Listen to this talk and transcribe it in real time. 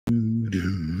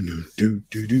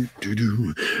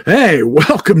Hey,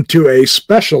 welcome to a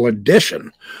special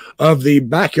edition of the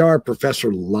Backyard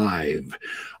Professor Live.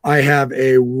 I have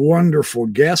a wonderful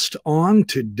guest on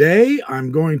today. I'm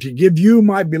going to give you,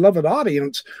 my beloved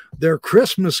audience, their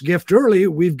Christmas gift early.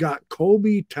 We've got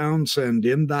Colby Townsend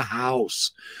in the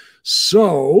house.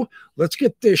 So let's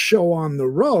get this show on the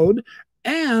road,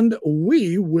 and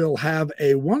we will have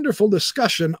a wonderful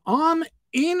discussion on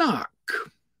Enoch.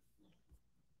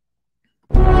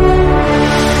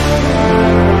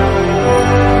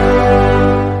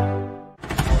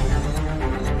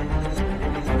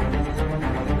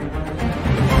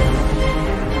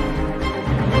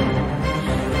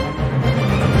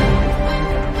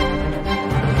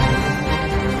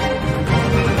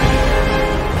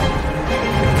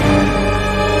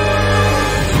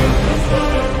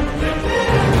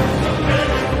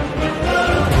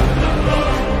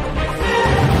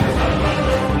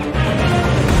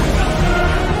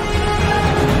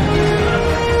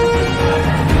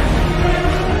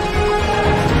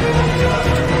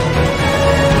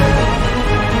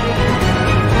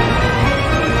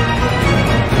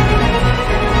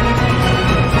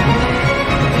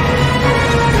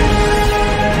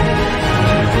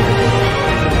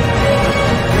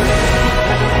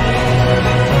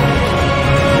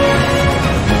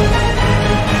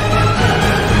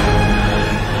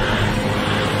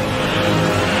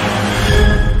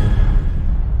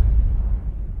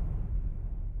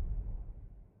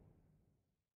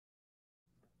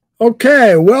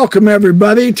 Okay, welcome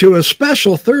everybody to a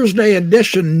special Thursday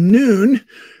edition noon.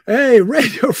 Hey,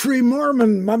 Radio Free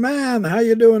Mormon, my man, how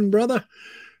you doing, brother?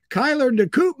 Kyler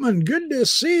DeKoopman, good to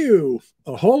see you.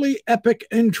 A holy epic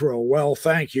intro. Well,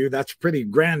 thank you. That's pretty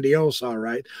grandiose, all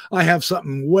right. I have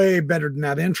something way better than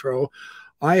that intro.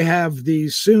 I have the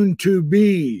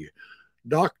soon-to-be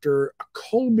Dr.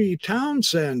 Colby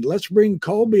Townsend. Let's bring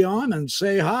Colby on and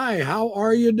say hi. How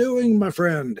are you doing, my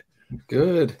friend?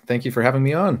 Good. Thank you for having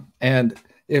me on. And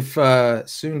if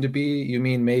soon to be, you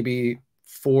mean maybe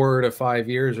 4 to 5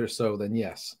 years or so, then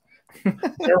yes.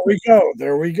 There we go.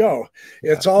 There we go.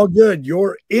 It's all good.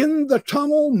 You're in the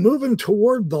tunnel, moving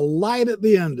toward the light at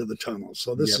the end of the tunnel.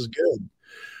 So this is good.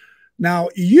 Now,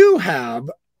 you have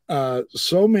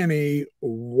so many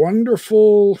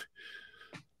wonderful,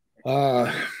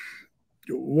 what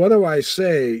do I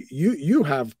say? You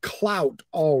have clout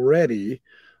already.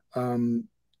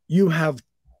 You have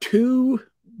 2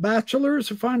 bachelors,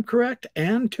 if I'm correct,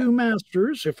 and 2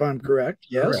 masters, if I'm correct.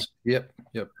 Yes. Correct.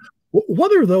 Yep.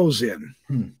 What are those in?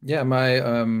 Yeah, my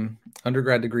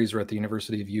undergrad degrees are at the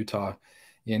University of Utah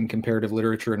in comparative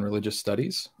literature and religious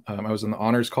studies. I was in the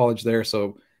honors college there,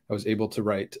 so I was able to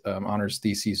write honors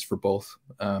theses for both.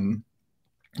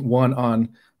 One on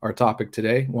our topic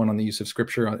today, one on the use of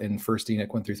scripture in 1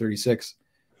 Enoch 1 through 36.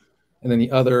 And then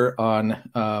the other on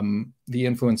the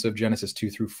influence of Genesis 2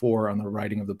 through 4 on the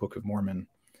writing of the Book of Mormon.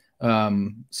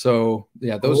 So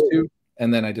yeah, those 2.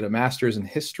 And then I did a master's in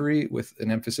history with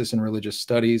an emphasis in religious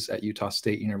studies at Utah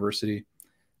State University.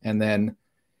 And then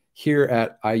here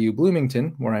at IU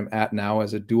Bloomington, where I'm at now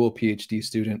as a dual Ph.D.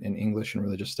 student in English and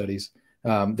religious studies,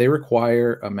 they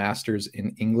require a master's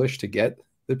in English to get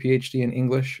the Ph.D. in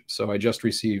English. So I just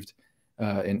received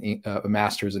a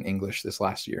master's in English this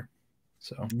last year.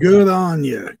 So good on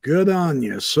you. Good on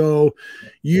you. So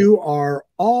you are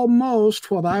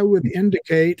almost what I would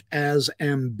indicate as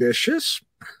ambitious.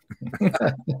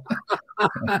 That's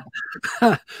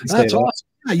awesome.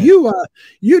 Yeah,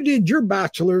 you did your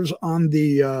bachelor's on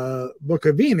the Book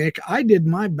of Enoch. I did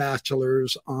my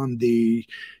bachelor's on the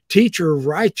Teacher of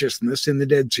Righteousness in the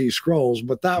Dead Sea Scrolls,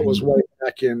 but that was way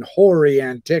back in hoary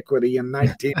antiquity in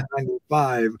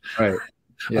 1995. Right.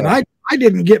 Yeah. And I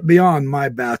didn't get beyond my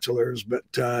bachelor's, but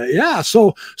yeah,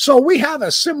 so we have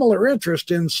a similar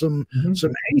interest in some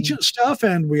ancient stuff,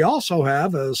 and we also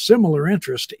have a similar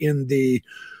interest in the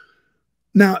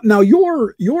now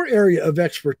your area of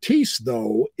expertise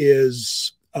though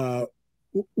is I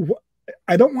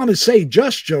don't want to say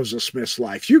just Joseph Smith's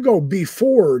life. You go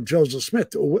before Joseph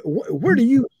Smith. Where do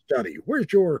you study?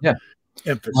 Where's your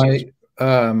emphasis?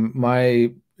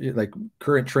 My like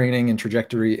current training and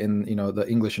trajectory in the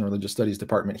English and religious studies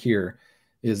department here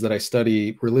is that I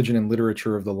study religion and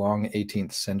literature of the long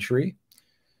 18th century.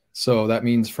 So that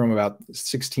means from about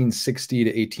 1660 to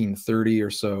 1830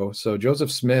 or so. So Joseph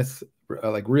Smith,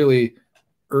 like really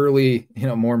early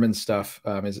Mormon stuff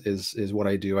is what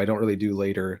I do. I don't really do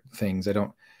later things. I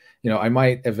don't, I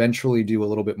might eventually do a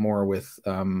little bit more with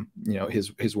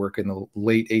his work in the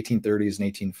late 1830s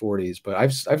and 1840s, but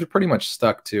I've pretty much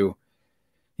stuck to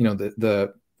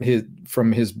the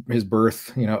his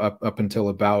birth, up until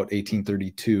about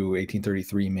 1832,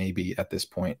 1833, maybe at this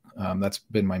point. That's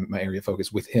been my area of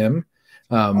focus with him.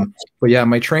 But yeah,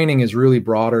 my training is really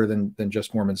broader than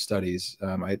just Mormon studies.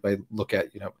 I look at,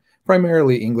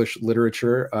 primarily English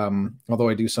literature, although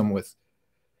I do some with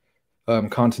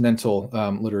continental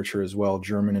literature as well,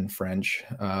 German and French.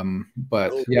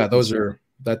 But yeah,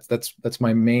 that's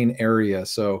my main area.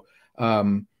 So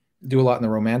do a lot in the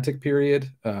Romantic period,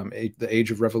 the Age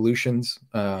of Revolutions,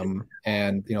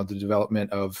 and the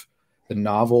development of the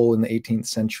novel in the 18th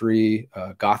century.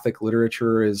 Gothic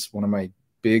literature is one of my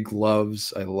big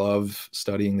loves. I love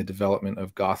studying the development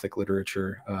of Gothic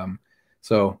literature.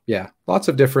 So yeah, lots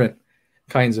of different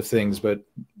kinds of things, but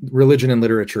religion and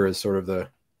literature is sort of the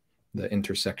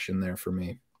intersection there for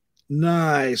me.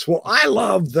 Nice. Well, I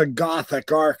love the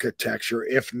Gothic architecture,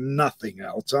 if nothing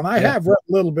else. And I have read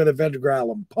a little bit of Edgar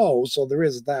Allan Poe, so there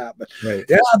is that. But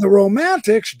yeah, the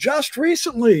Romantics just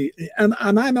recently, and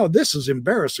I know this is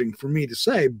embarrassing for me to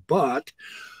say, but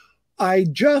I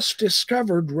just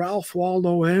discovered Ralph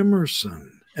Waldo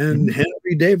Emerson and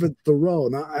Henry David Thoreau.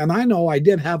 And I know I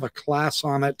did have a class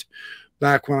on it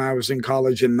back when I was in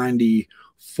college in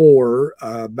 94.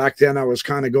 Back then I was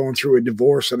kind of going through a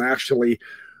divorce and actually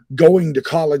going to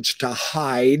college to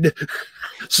hide,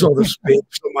 so to speak.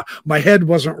 So my head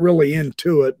wasn't really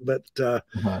into it, but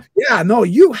yeah, no,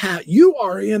 you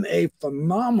are in a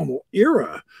phenomenal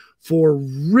era for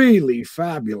really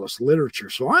fabulous literature.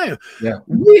 So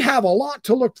we have a lot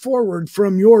to look forward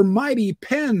from your mighty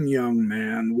pen, young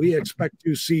man. We expect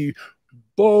to see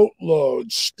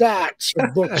boatloads, stacks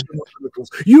of books and articles.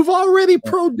 You've already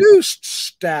produced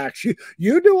stacks.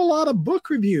 You do a lot of book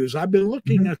reviews. I've been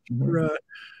looking at your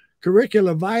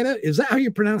Curricula Vitae. Is that how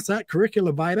you pronounce that?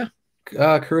 Curricula Vitae?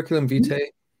 Curriculum Vitae,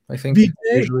 I think. Vitae?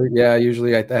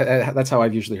 Usually that's how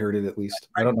I've usually heard it, at least.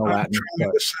 I don't know Latin. I'm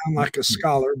trying to sound like a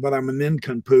scholar, but I'm a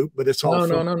nincompoop, but it's all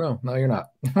No, you're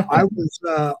not.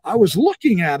 I was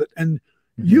looking at it, and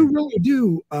you really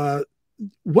do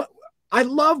what I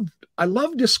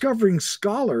love discovering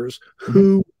scholars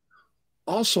who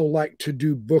also like to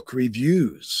do book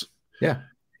reviews. Yeah.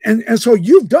 And so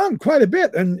you've done quite a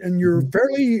bit, and your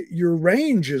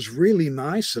range is really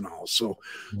nice and all. So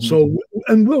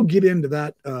and we'll get into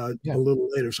that a little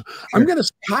later. So I'm going to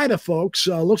say hi to folks.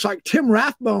 Looks like Tim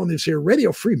Rathbone is here,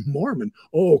 Radio Free Mormon.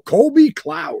 Oh, Colby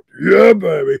Cloud. Yeah,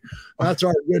 baby. That's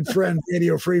our good friend,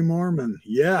 Radio Free Mormon.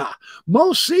 Yeah.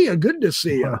 Mo Sia, good to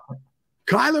see you.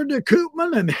 Kyler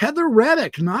DeKoopman and Heather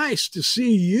Reddick, nice to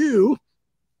see you.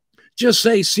 Just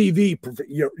say CV.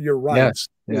 You're right.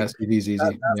 Yeah, CV's easy.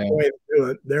 That's the way to do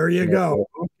it. There you go.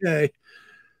 Okay.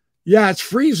 Yeah, it's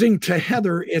freezing to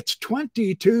Heather. It's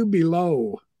 22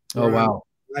 below. Oh, wow.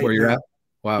 Right where you're at?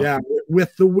 Wow. Yeah,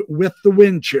 with the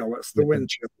wind chill. It's the wind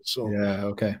chill. So yeah,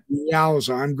 okay.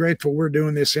 Yowza. I'm grateful we're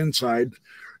doing this inside.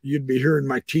 You'd be hearing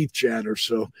my teeth chatter.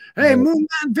 So, hey,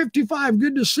 Moonman 55,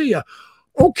 good to see you.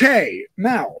 Okay,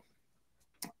 now,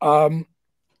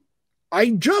 I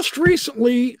just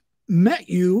recently met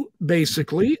you,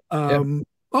 basically, a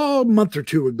month or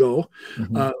two ago.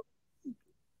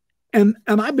 And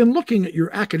I've been looking at your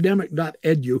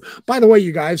academic.edu. By the way,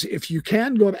 you guys, if you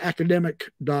can go to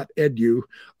academic.edu,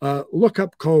 look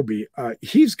up Colby.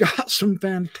 He's got some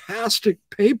fantastic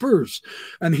papers,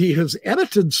 and he has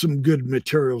edited some good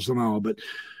materials and all, but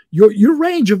your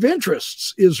range of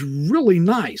interests is really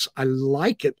nice. I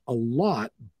like it a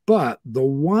lot. But the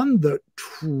one that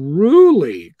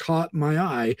truly caught my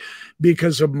eye,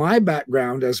 because of my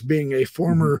background as being a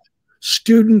former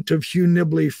student of Hugh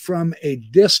Nibley from a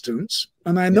distance,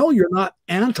 and I know you're not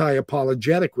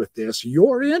anti-apologetic with this,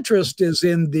 your interest is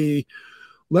in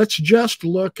let's just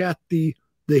look at the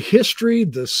history,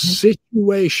 the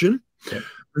situation,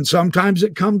 and sometimes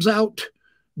it comes out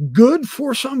good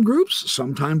for some groups,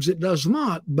 sometimes it does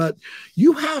not, but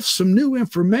you have some new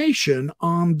information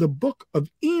on the Book of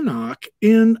Enoch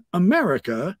in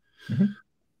America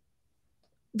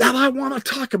that I want to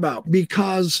talk about,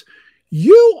 because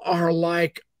you are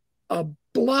like a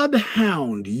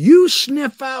bloodhound. You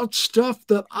sniff out stuff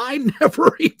that I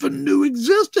never even knew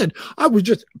existed. I was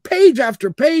just page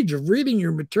after page of reading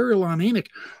your material on Enoch.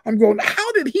 I'm going,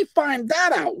 how did he find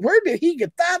that out? Where did he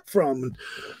get that from?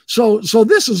 So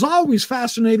this is always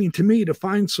fascinating to me, to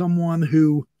find someone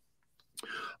who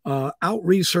out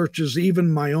researches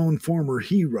even my own former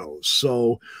heroes.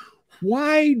 So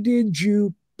why did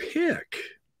you pick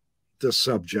the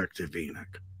subject of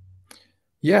Enoch?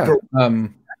 Yeah.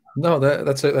 No,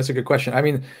 that's a good question. I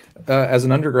mean, as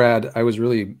an undergrad, I was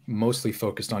really mostly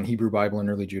focused on Hebrew Bible and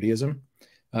early Judaism.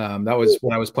 That was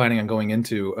what I was planning on going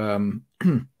into.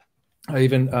 I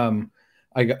even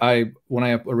when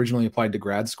I originally applied to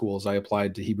grad schools, I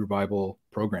applied to Hebrew Bible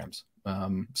programs.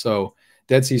 So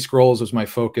Dead Sea Scrolls was my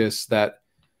focus. That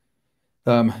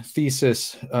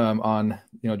thesis on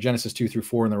Genesis 2 through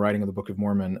 4 in the writing of the Book of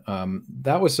Mormon,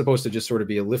 that was supposed to just sort of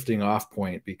be a lifting off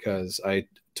point, because I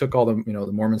took all the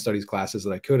the Mormon studies classes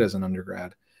that I could as an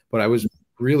undergrad, but I was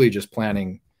really just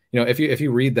planning. If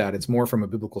you read that, it's more from a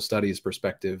biblical studies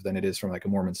perspective than it is from like a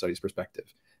Mormon studies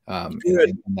perspective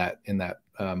in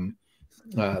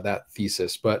that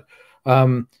thesis. But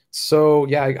so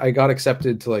yeah, I got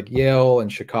accepted to like Yale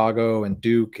and Chicago and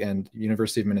Duke and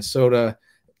University of Minnesota.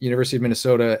 University of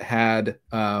Minnesota had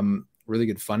really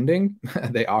good funding.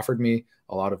 They offered me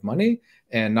a lot of money,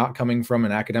 and not coming from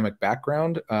an academic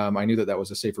background, I knew that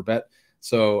was a safer bet.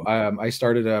 So I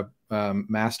started a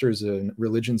master's in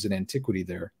religions and antiquity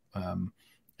there,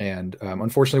 and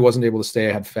unfortunately wasn't able to stay.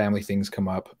 I had family things come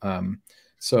up,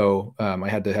 so I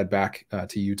had to head back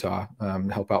to Utah to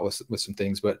help out with some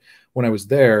things. But when I was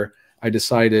there, I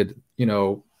decided,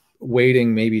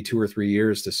 waiting maybe 2 or 3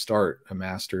 years to start a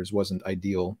master's wasn't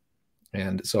ideal.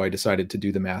 And so I decided to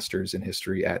do the master's in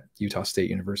history at Utah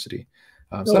State University.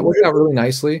 So that worked out really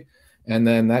nicely. And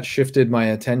then that shifted my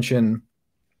attention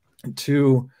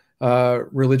to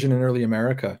religion in early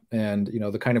America. And,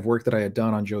 the kind of work that I had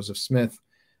done on Joseph Smith,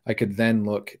 I could then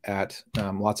look at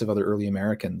lots of other early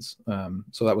Americans.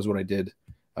 So that was what I did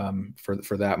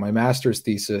for that. My master's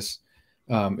thesis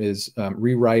is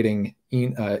rewriting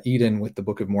Eden with the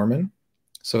Book of Mormon.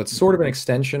 So it's sort of an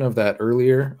extension of that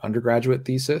earlier undergraduate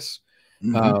thesis.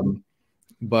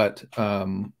 But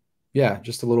yeah,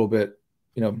 just a little bit,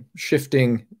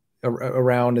 shifting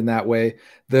around in that way.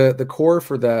 The core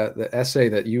for the essay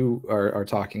that you are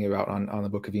talking about on the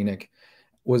Book of Enoch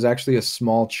was actually a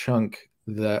small chunk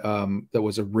that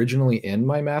was originally in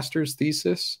my master's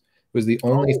thesis. It was the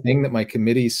only thing that my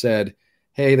committee said,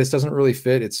 hey, this doesn't really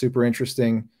fit. It's super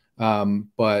interesting.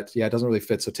 But yeah, it doesn't really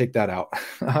fit. So take that out.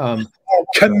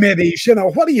 Committees,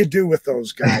 what do you do with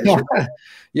those guys?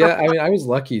 Yeah. I mean, I was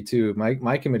lucky too.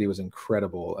 My committee was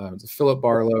incredible. Philip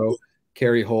Barlow,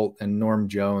 Carrie Holt, and Norm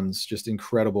Jones, just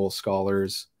incredible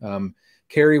scholars.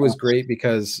 Carrie was great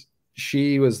because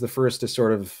she was the first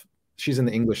to she's in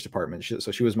the English department.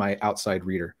 So she was my outside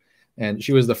reader. And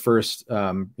she was the first,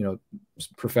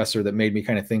 professor that made me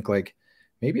kind of think like,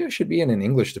 maybe I should be in an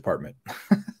English department.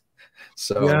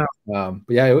 So, yeah.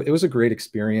 But yeah, it was a great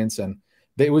experience, and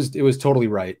it was totally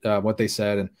right what they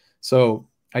said. And so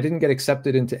I didn't get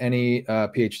accepted into any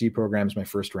PhD programs my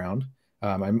first round.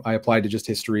 I applied to just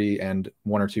history and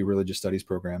 1 or 2 religious studies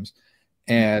programs.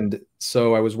 And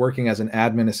so I was working as an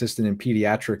admin assistant in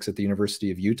pediatrics at the University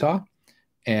of Utah.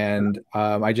 And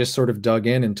I just sort of dug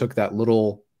in and took that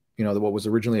little, what was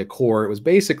originally a core. It was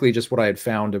basically just what I had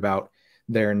found about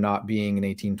there not being an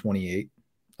 1828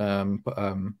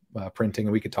 printing,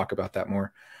 and we could talk about that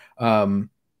more.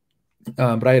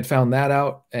 But I had found that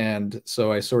out, and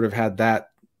so I sort of had that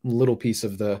little piece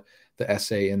of the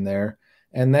essay in there.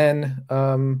 And then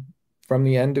from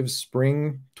the end of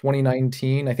spring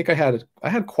 2019, I think I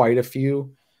had quite a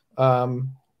few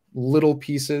little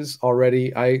pieces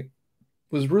already. I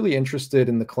was really interested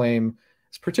in the claim,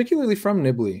 particularly from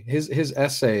Nibley, his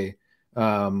essay,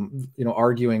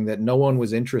 arguing that no one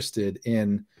was interested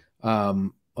in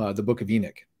the Book of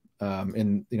Enoch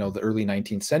in the early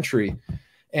 19th century.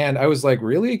 And I was like,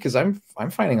 really? Because I'm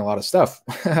finding a lot of stuff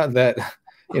that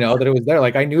that it was there.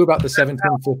 Like I knew about the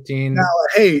 1715. Now,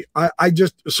 hey, I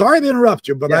just sorry to interrupt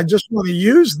you, but yeah. I just want to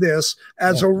use this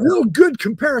as a real good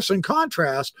comparison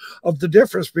contrast of the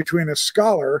difference between a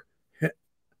scholar,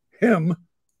 him,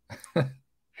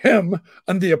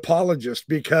 and the apologist.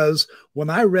 Because when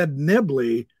I read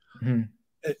Nibley,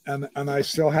 and I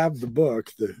still have the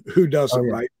book, the Who Doesn't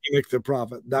Write, Enoch the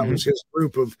Prophet. That was his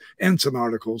group of ensign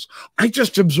articles. I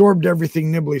just absorbed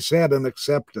everything Nibley said and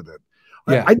accepted it.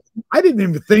 Yeah. I didn't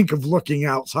even think of looking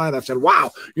outside. I said,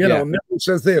 wow, Nibley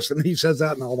says this and he says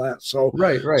that and all that. So,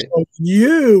 right. So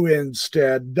you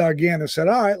instead dug in and said,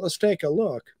 all right, let's take a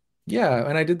look. Yeah.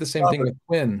 And I did the same thing with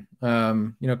Quinn.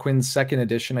 Quinn's second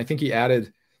edition. I think he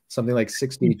added something like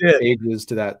 60 pages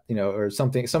to that, or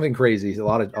something crazy, a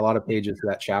lot of pages to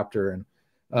that chapter.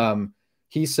 And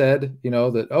he said,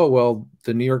 that, oh, well,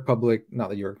 the New York Public, not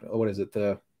the York, what is it?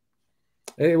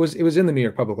 It was in the New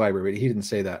York Public Library, but he didn't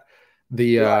say that.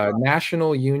 The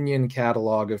National Union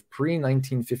Catalog of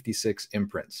pre-1956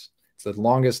 imprints. It's the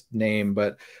longest name,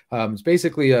 but it's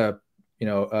basically a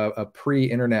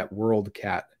pre-internet world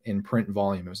cat in print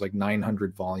volume. It was like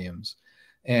 900 volumes.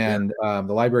 And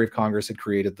the Library of Congress had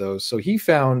created those. So he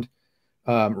found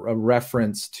a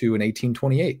reference to an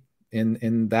 1828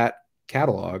 in that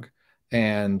catalog.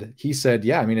 And he said,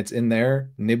 yeah, I mean, it's in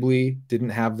there. Nibley didn't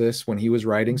have this when he was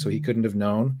writing, so he couldn't have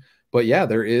known. But yeah,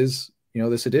 there is,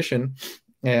 this edition.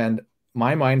 And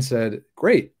my mind said,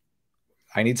 great,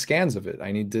 I need scans of it.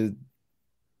 I need to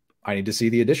see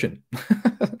the edition.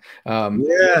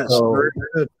 Yes. So,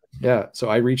 yeah. So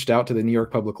I reached out to the New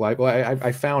York Public Library. Well,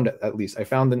 I found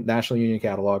the National Union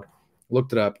catalog,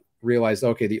 looked it up, realized,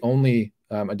 okay, the only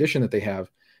edition that they have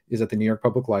is at the New York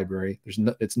Public Library.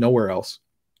 It's nowhere else.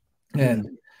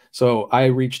 And so I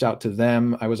reached out to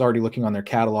them. I was already looking on their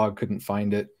catalog, couldn't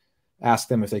find it, asked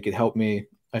them if they could help me.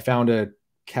 I found a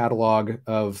catalog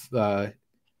of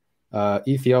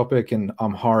Ethiopic and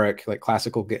Amharic, like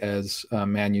classical Ge'ez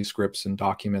manuscripts and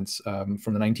documents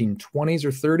from the 1920s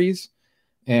or 30s,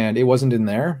 and it wasn't in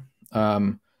there.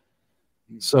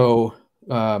 So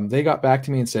they got back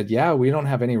to me and said, yeah, we don't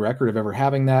have any record of ever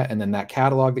having that. And then that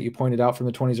catalog that you pointed out from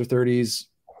the 20s or 30s,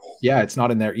 yeah, it's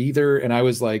not in there either. And I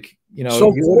was like,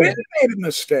 so Quinn made a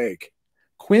mistake.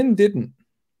 Quinn didn't.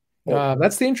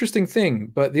 That's the interesting thing.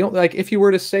 But if you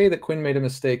were to say that Quinn made a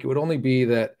mistake, it would only be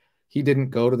that he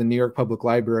didn't go to the New York Public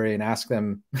Library and ask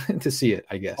them to see it,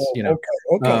 I guess.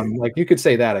 Okay. Like you could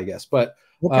say that, I guess. But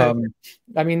I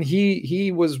mean,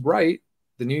 he was right.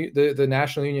 The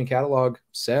National Union catalog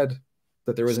said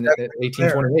that there was an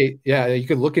 1828. Yeah, you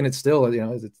could look in it still.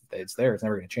 It's there. It's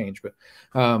never going to change. But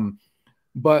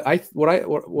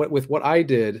what I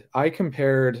did, I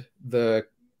compared the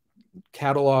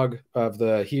catalog of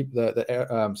the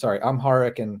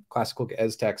Amharic and classical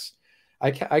Ge'ez texts.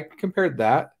 I compared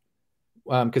that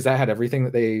because that had everything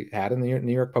that they had in the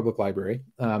New York Public Library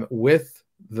with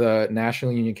the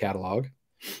National Union catalog,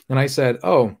 and I said,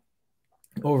 oh,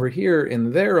 over here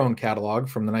in their own catalog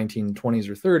from the 1920s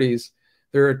or 30s,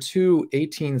 there are two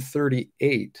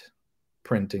 1838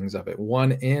 printings of it,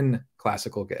 one in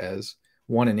classical Ge'ez,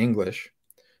 one in English.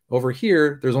 Over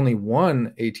here, there's only one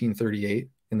 1838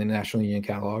 in the National Union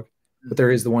catalog, but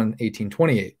there is the one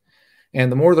 1828.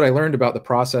 And the more that I learned about the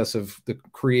process of the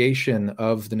creation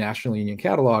of the National Union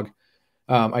catalog,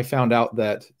 I found out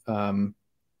that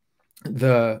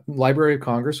the Library of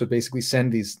Congress would basically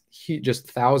send just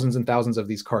thousands and thousands of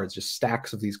these cards, just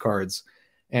stacks of these cards,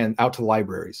 and out to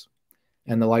libraries.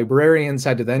 And the librarians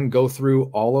had to then go through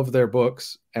all of their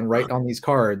books and write on these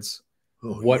cards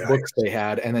what books they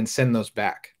had, and then send those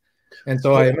back. And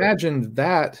so I imagined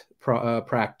that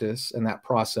practice and that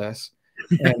process,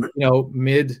 and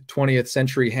mid 20th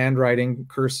century handwriting,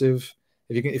 cursive.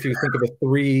 If you think of a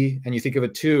 3 and you think of a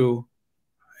 2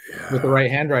 with the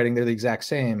right handwriting, they're the exact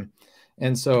same.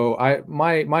 And so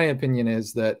my opinion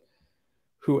is that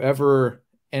whoever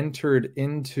entered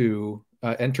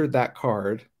that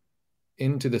card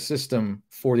into the system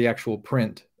for the actual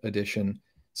print edition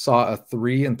saw a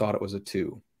 3 and thought it was a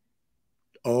 2.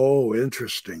 Oh,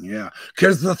 interesting. Yeah.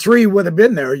 Because the 3 would have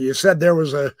been there. You said there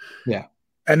was an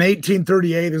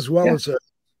 1838 as well as a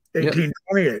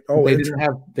 1828. Oh, they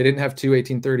didn't have two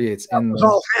 1838s. That was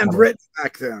all handwritten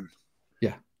back then.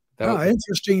 Yeah.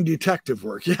 Interesting detective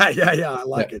work. Yeah. I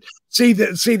like it. See,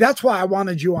 that's why I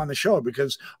wanted you on the show,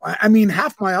 because I mean,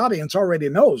 half my audience already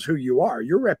knows who you are.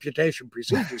 Your reputation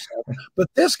precedes yourself. But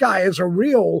this guy is a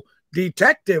real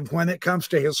detective when it comes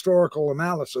to historical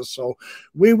analysis. So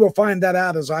we will find that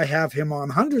out as I have him on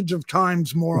hundreds of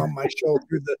times more on my show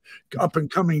through the up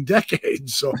and coming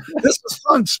decades. So this is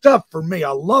fun stuff for me.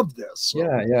 I love this. So.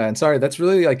 Yeah. And sorry, that's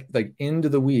really like into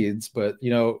the weeds. But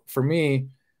for me,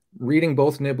 reading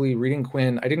both Nibley, reading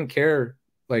Quinn, I didn't care.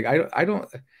 Like I don't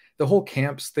the whole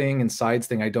camps thing and sides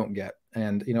thing I don't get.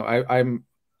 And I'm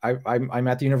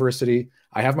at the university.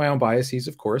 I have my own biases,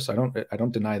 of course. I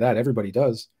don't deny that. Everybody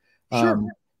does. Sure.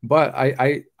 But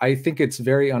I think it's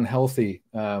very unhealthy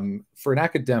for an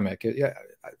academic.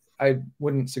 I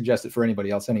wouldn't suggest it for anybody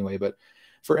else anyway, but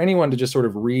for anyone to just sort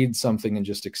of read something and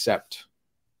just accept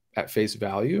at face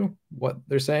value what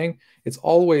they're saying,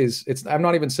 I'm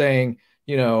not even saying,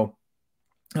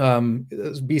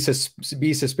 be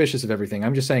suspicious of everything.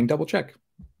 I'm just saying double check.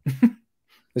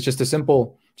 It's just just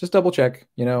double check,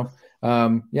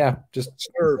 just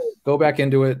go back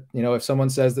into it. If someone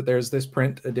says that there's this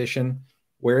print edition,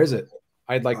 where is it?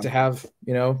 I'd like to have,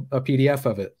 a PDF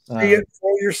of it. See it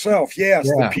for yourself. Yes,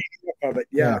 the PDF of it.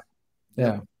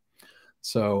 Yeah.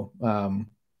 So,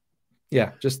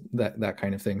 just that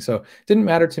kind of thing. So it didn't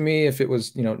matter to me if it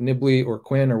was, Nibley or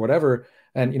Quinn or whatever.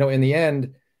 And, in the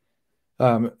end,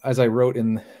 as I wrote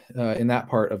in that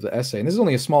part of the essay, and this is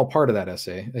only a small part of that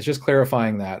essay, it's just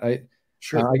clarifying that. I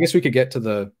guess we could get to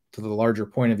the larger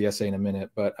point of the essay in a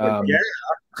minute, but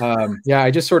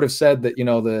I just sort of said that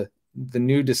the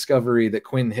new discovery that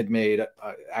Quinn had made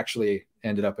actually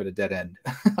ended up at a dead end,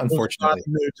 unfortunately.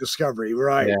 New discovery,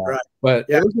 right? Yeah. Right. But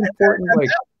yeah, it was important. And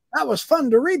that was fun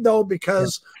to read, though,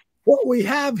 because what we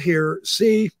have here,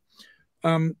 see,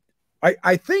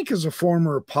 I think as a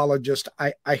former apologist,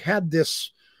 I had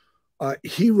this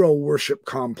hero worship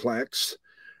complex,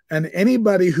 and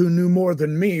anybody who knew more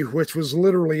than me, which was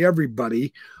literally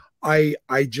everybody, I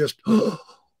just,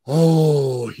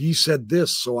 oh, he said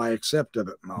this, so I accepted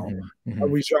it. No, I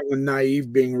was young and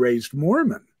naive, being raised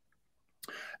Mormon.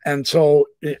 And so,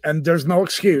 and there's no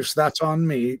excuse. That's on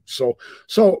me.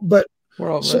 But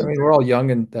we're all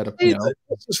young, and that, you know,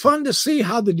 it's fun to see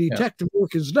how the detective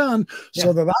work is done,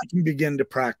 so that I can begin to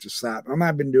practice that. And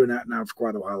I've been doing that now for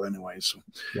quite a while anyway. So,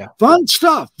 fun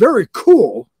stuff. Very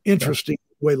cool, interesting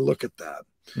way to look at that.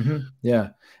 Yeah,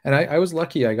 and I was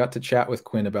lucky. I got to chat with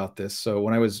Quinn about this. So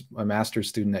when I was a master's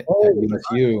student at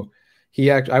USU,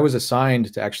 I was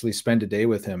assigned to actually spend a day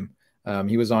with him.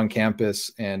 He was on campus,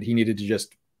 and he needed to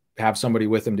just have somebody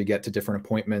with him to get to different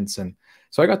appointments, and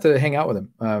so I got to hang out with him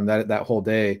that whole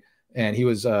day. And he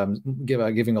was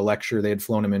giving a lecture. They had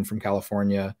flown him in from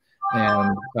California,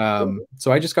 and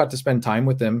so I just got to spend time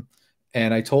with him.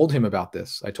 And I told him about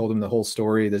this. I told him the whole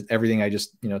story, everything I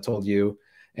just told you.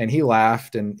 And he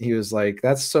laughed, and he was like,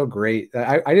 "That's so great."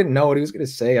 I didn't know what he was going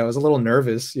to say. I was a little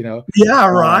nervous, Yeah,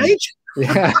 right.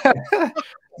 Yeah.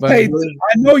 But hey,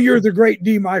 I know you're the great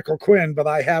D. Michael Quinn, but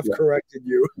I have corrected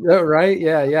you. Right?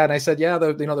 Yeah. And I said, yeah,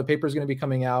 the paper is going to be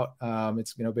coming out.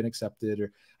 It's been accepted.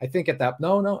 Or I think at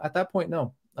that point,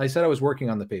 no. I said I was working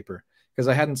on the paper because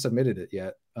I hadn't submitted it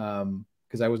yet.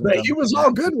 Because I wasn't. But he was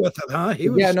all good with it, huh?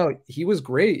 He was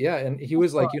great. Yeah, and he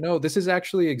was like, this is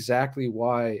actually exactly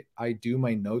why I do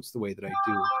my notes the way that I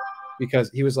do. Because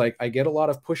he was like, I get a lot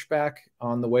of pushback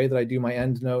on the way that I do my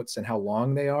end notes and how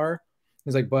long they are.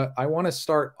 He's like, but I want to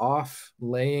start off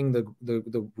laying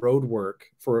the road work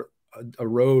for a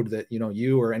road that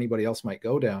you or anybody else might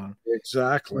go down.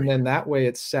 Exactly. And then that way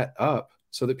it's set up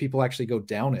so that people actually go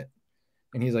down it.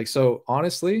 And he's like, so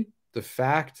honestly, the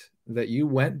fact that you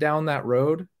went down that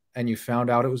road and you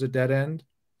found out it was a dead end,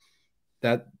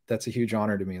 that's a huge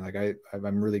honor to me. Like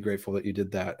I'm really grateful that you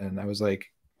did that. And I was like,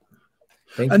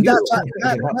 thank you.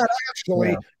 That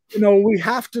actually, we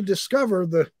have to discover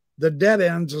the dead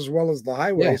ends as well as the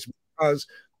highways, because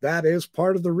that is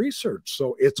part of the research.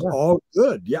 So it's all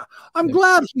good. Yeah. I'm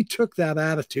glad he took that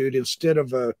attitude instead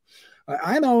of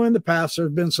I know in the past, there's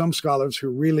been some scholars who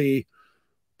really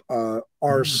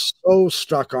are so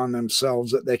stuck on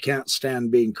themselves that they can't stand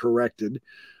being corrected.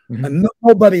 And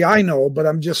nobody I know, but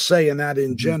I'm just saying that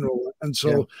in general. And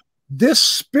so this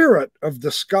spirit of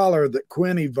the scholar that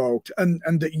Quinn evoked and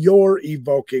that you're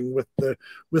evoking with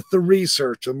the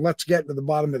research, and let's get to the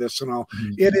bottom of this and all,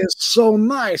 it is so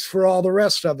nice for all the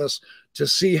rest of us to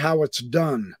see how it's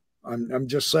done. I'm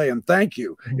just saying, thank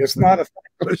you. It's not a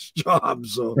thankless job.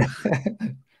 So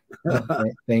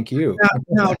thank you.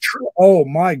 Now, oh,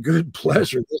 my good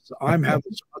pleasure. I'm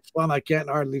having so much fun. I can't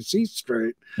hardly see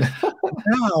straight.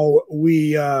 Now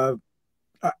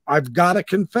I've got to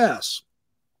confess,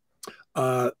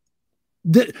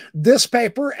 this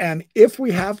paper, and if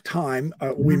we have time,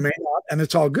 we may not, and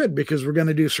it's all good because we're going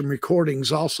to do some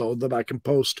recordings also that I can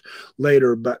post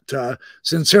later. But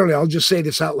sincerely, I'll just say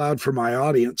this out loud for my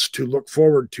audience to look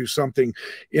forward to something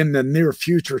in the near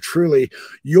future. Truly,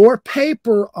 your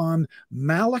paper on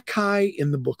Malachi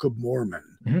in the Book of Mormon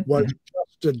was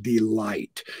just a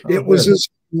delight. It was as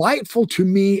delightful to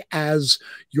me as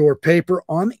your paper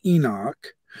on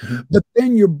Enoch. But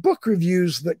then your book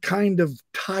reviews that kind of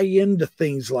tie into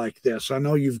things like this. I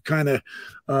know you've kind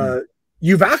of,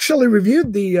 you've actually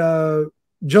reviewed the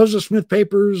Joseph Smith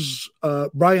Papers,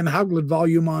 Brian Hauglid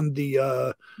volume on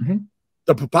the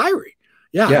papyri.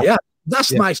 Yeah.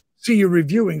 That's nice to see you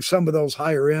reviewing some of those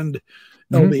higher end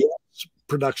LDS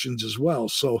productions as well.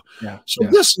 So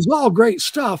this is all great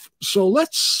stuff. So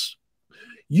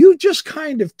you just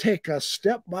kind of take us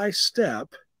step by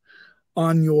step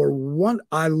on your one.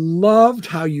 I loved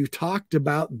how you talked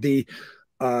about the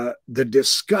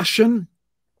discussion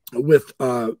with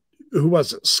who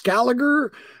was it,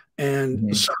 Scaliger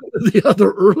and some of the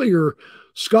other earlier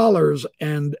scholars,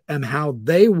 and how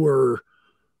they were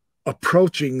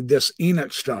approaching this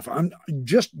Enoch stuff. I'm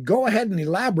just go ahead and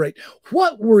elaborate.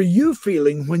 What were you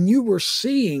feeling when you were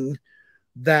seeing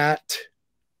that?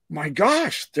 My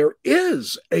gosh, there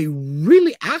is a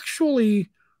really actually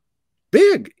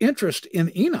big interest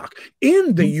in Enoch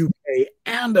in the UK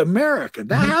and America.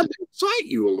 That had to excite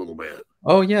you a little bit.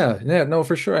 Oh yeah, no,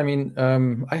 for sure. I mean,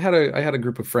 I had a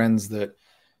group of friends that,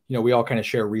 we all kind of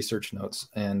share research notes,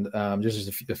 and just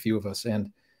a few of us.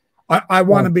 And I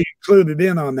want to be included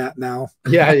in on that now.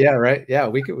 Yeah, yeah, right. Yeah,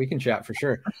 we can chat for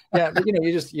sure. Yeah, but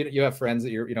you have friends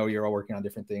that you're all working on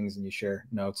different things and you share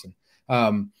notes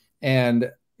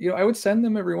and I would send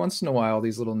them every once in a while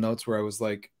these little notes where I was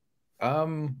like,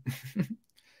 I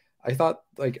thought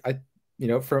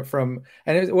from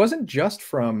and it wasn't just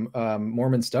from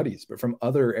Mormon studies, but from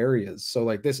other areas. So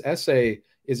like this essay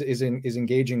is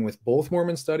engaging with both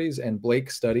Mormon studies and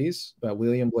Blake studies,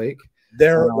 William Blake.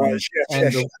 There it was.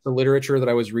 And the literature that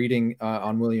I was reading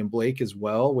on William Blake as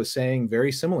well was saying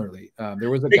very similarly. There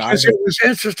was a guy. Because it was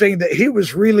interesting that he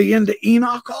was really into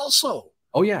Enoch also.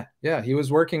 Oh yeah, yeah. He was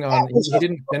working on. He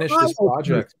didn't finish this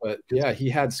project, but yeah, he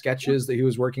had sketches that he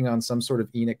was working on some sort of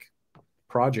Enoch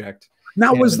project.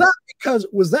 Now, was that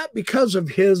because of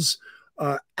his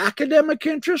academic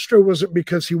interest, or was it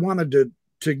because he wanted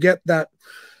to get that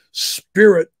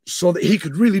spirit so that he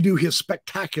could really do his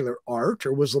spectacular art,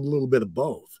 or was it a little bit of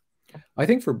both? I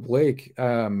think for Blake,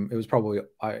 it was probably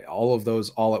all of those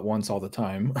all at once, all the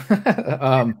time.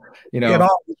 It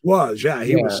always was. Yeah,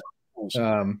 he was.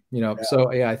 So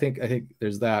yeah, I think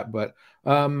there's that, but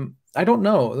I don't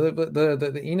know.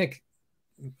 The Enoch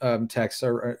texts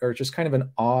are just kind of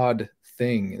an odd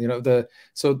thing. The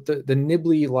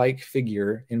Nibley-like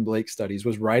figure in Blake studies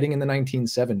was writing in the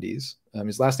 1970s.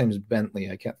 His last name is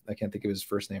Bentley. I can't think of his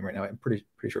first name right now. I'm pretty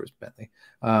sure it was Bentley.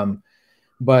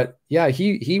 But yeah,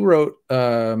 he wrote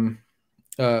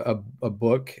a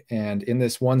book, and in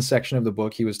this one section of the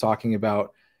book, he was talking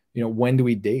about when do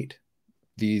we date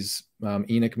these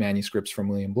Enoch manuscripts from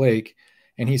William Blake.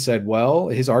 And he said, well,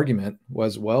 his argument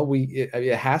was,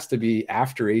 it has to be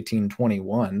after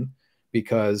 1821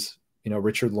 because,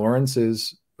 Richard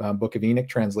Lawrence's Book of Enoch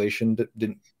translation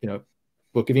didn't,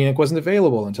 Book of Enoch wasn't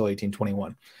available until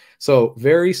 1821. So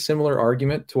very similar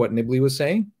argument to what Nibley was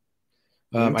saying.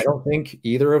 I don't think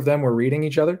either of them were reading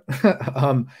each other,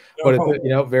 but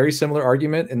it's, very similar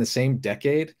argument in the same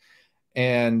decade.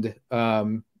 And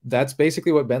that's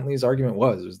basically what Bentley's argument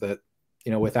was that,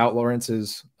 without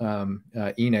Lawrence's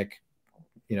Enoch,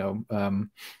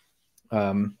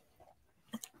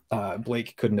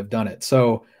 Blake couldn't have done it.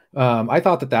 So I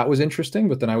thought that was interesting,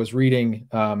 but then I was reading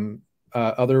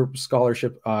other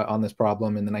scholarship on this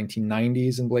problem in the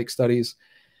 1990s in Blake studies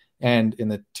and in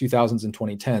the 2000s and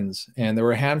 2010s. And there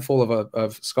were a handful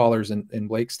of scholars in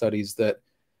Blake studies that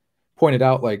pointed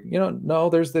out no,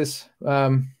 there's this,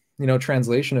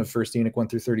 translation of First Enoch 1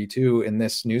 through 32 in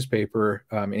this newspaper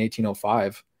in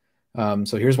 1805.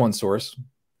 So here's one source.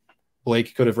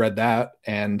 Blake could have read that,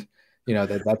 and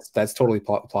that's totally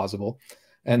plausible.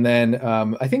 And then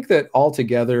I think that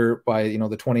altogether by the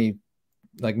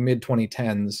mid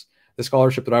 2010s, the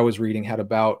scholarship that I was reading had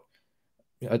about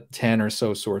 10 or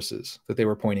so sources that they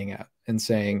were pointing at and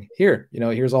saying,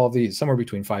 here's all of these, somewhere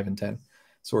between 5 and 10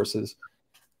 sources.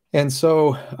 And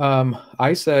so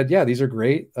I said, yeah, these are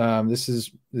great. This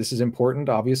is important.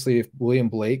 Obviously, if William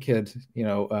Blake had,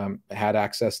 had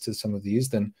access to some of these,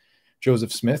 then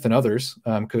Joseph Smith and others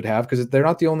could have, because they're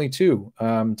not the only two.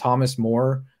 Thomas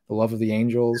More, The Love of the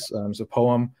Angels, is a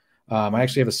poem. I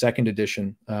actually have a second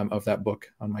edition of that book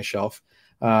on my shelf,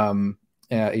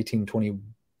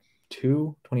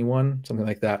 1822, 21, something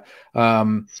like that.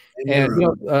 And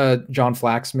John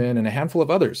Flaxman and a handful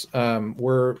of others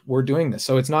were doing this.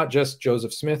 So it's not just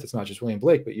Joseph Smith, it's not just William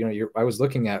Blake, but I was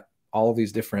looking at all of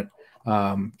these different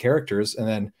characters, and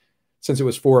then since it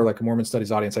was for a Mormon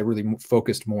studies audience, I really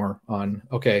focused more on,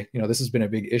 this has been a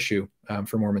big issue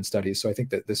for Mormon studies, so I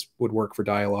think that this would work for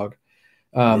dialogue.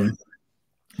 And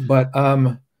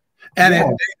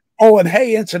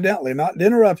hey, incidentally, not to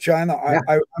interrupt you,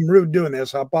 I'm rude doing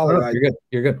this. I apologize.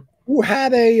 You're good. You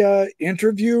had a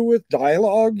interview with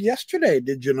Dialogue yesterday,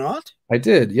 did you not? I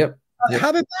did. Yep.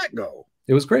 How did that go?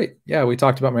 It was great. Yeah, we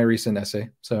talked about my recent essay.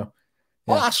 So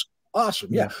yeah. Awesome.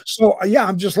 Yeah. So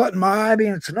I'm just letting my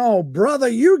audience know, brother,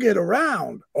 you get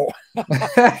around. Oh,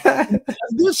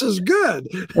 this is good.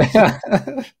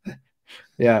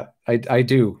 Yeah, I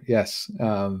do. Yes.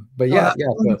 But yeah,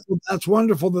 that's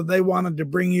wonderful that they wanted to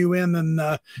bring you in and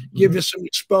give you some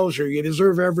exposure. You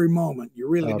deserve every moment. You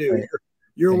really do.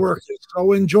 Your work is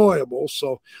so enjoyable.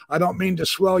 So I don't mean to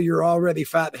swell your already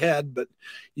fat head, but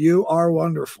you are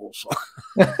wonderful. So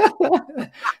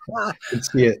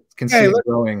can see it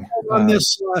growing. On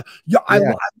this, I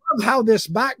love how this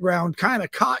background kind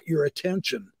of caught your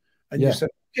attention, and you said,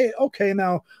 okay,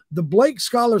 now the Blake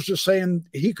scholars are saying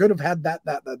he could have had that,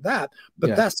 but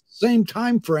that's the same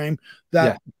time frame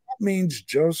that means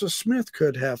Joseph Smith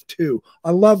could have too.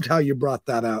 I loved how you brought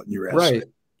that out in your essay. Right.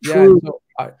 Yeah. So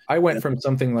I went from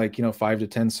something like 5 to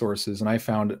 10 sources, and I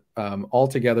found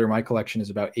altogether my collection is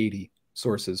about 80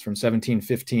 sources from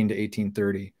 1715 to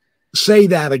 1830. say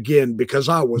that again, because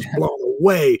I was blown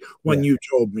away when you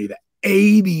told me that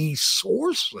 80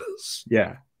 sources.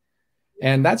 Yeah.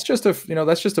 And that's just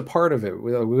a part of it.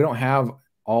 We don't have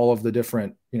all of the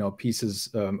different, pieces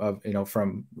of,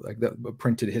 from like the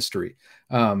printed history.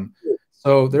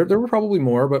 So there were probably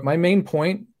more, but my main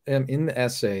point in the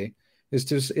essay is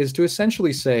to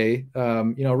essentially say,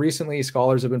 recently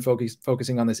scholars have been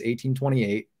focusing on this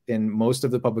 1828 in most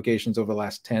of the publications over the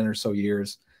last 10 or so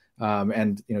years.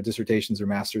 And dissertations or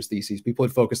master's theses, people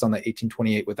had focused on the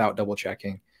 1828 without double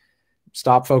checking.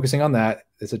 Stop focusing on that.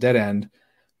 It's a dead end.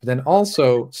 But then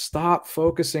also stop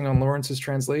focusing on Lawrence's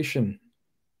translation.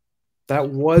 That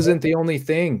wasn't the only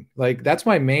thing. Like, that's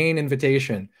my main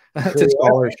invitation to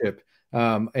scholarship,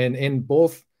 and in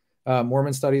both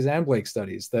Mormon studies and Blake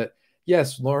studies, that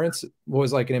yes, Lawrence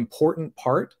was like an important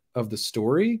part of the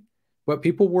story, but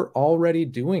people were already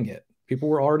doing it. People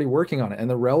were already working on it. And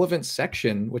the relevant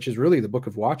section, which is really the Book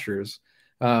of Watchers,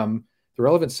 the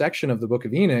relevant section of the Book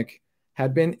of Enoch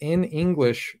had been in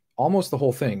English almost the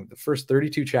whole thing, the first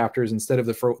 32 chapters instead of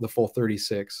the full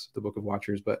 36, the Book of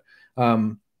Watchers. But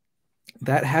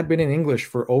that had been in English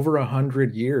for over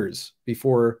 100 years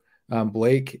before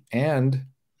Blake and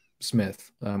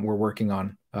Smith were working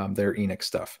on their Enoch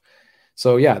stuff.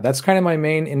 So yeah, that's kind of my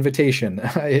main invitation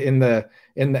in the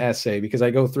essay, because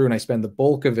I go through and I spend the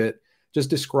bulk of it just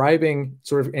describing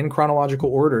sort of in chronological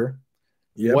order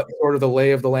what sort of the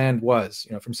lay of the land was.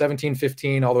 From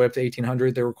 1715 all the way up to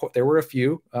 1800, there were a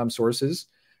few sources,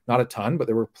 not a ton, but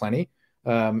there were plenty.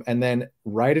 And then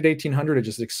right at 1800, it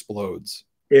just explodes.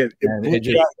 That's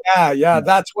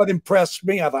what impressed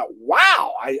me. I thought,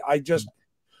 wow, I just,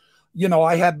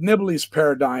 I had Nibley's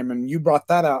paradigm, and you brought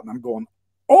that out, and I'm going,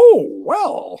 oh,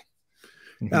 well,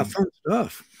 yeah, fun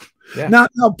stuff. Yeah. Now,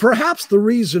 perhaps the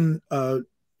reason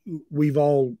we've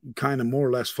all kind of more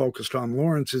or less focused on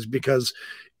Lawrence is because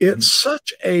it's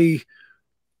such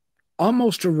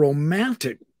almost a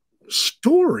romantic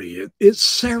story. It's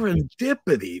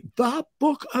serendipity. The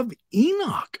Book of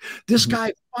Enoch. This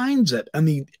guy finds it, and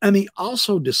he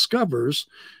also discovers.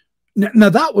 Now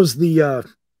that was the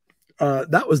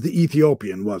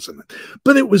Ethiopian, wasn't it?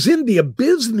 But it was in the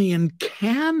Abyssinian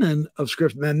canon of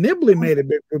Scripture. Now Nibley made a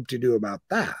big group to do about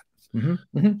that.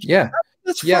 Yeah,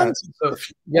 that's fun. So,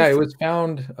 it was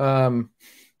found. Now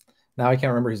I can't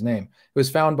remember his name. It was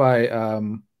found by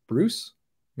Bruce.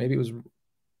 Maybe it was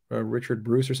Richard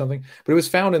Bruce or something, but it was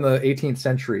found in the 18th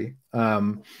century,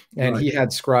 and he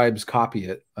had scribes copy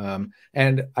it.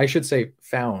 And I should say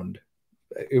found.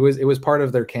 It was part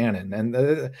of their canon. And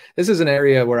this is an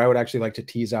area where I would actually like to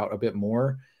tease out a bit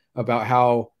more about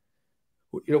how,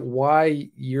 why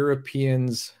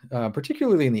Europeans,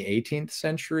 particularly in the 18th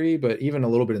century, but even a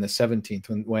little bit in the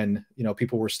 17th, when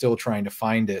people were still trying to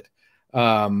find it.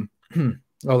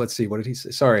 Let's see. What did he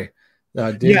say? Sorry.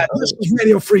 This is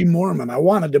Radio Free Mormon. I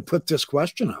wanted to put this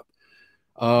question up.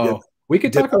 We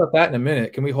could talk about that in a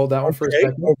minute. Can we hold that one for a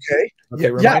second?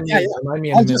 Okay. Remind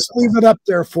me. I'll just leave it up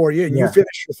there for you, and you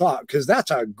finish your thought, because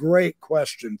that's a great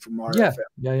question from RFM.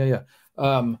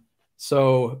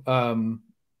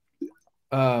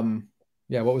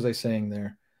 What was I saying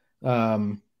there?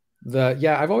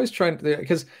 I've always tried,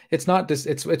 because it's not just,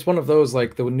 it's one of those,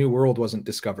 like, the New World wasn't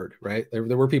discovered, right? There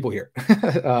were people here.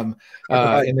 In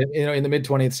the mid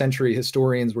 20th century,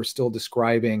 historians were still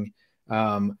describing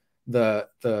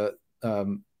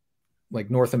like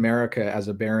North America as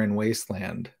a barren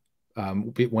wasteland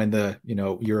when the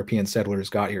European settlers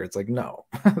got here. It's like, no,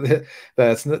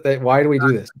 that's not, why do we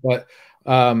do this? But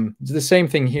the same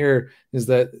thing here is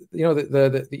that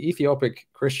the Ethiopic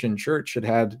Christian Church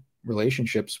had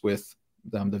relationships with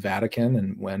the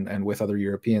Vatican and with other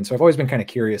Europeans. So I've always been kind of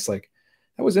curious, like,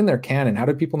 that was in their canon. How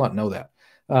did people not know that?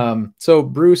 So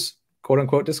Bruce, quote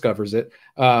unquote, discovers it,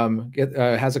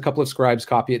 has a couple of scribes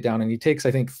copy it down, and he takes,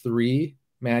 I think, 3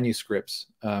 manuscripts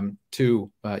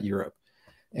to Europe.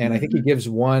 And I think he gives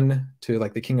one to,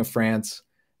 like, the King of France,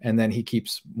 and then he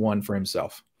keeps one for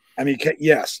himself. And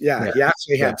he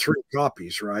actually had 3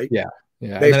 copies, right? Yeah.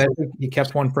 And then I think he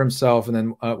kept one for himself, and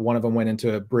then one of them went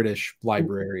into a British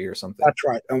library or something. That's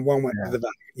right. And one went to the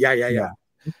Vatican. Yeah.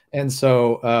 And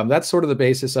so that's sort of the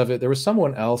basis of it. There was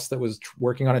someone else that was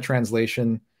working on a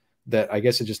translation that I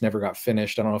guess it just never got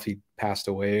finished. I don't know if he passed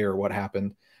away or what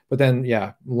happened. But then,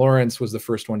 Lawrence was the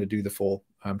first one to do the full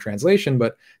translation.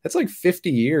 But that's like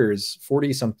 50 years,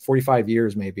 45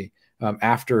 years maybe,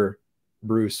 after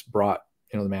Bruce brought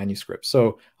the manuscript.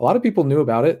 So a lot of people knew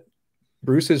about it.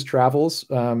 Bruce's travels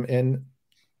in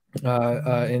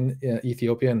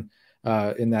Ethiopia and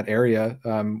in that area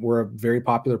were a very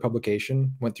popular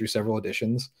publication. Went through several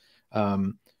editions.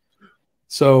 It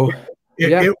was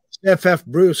F.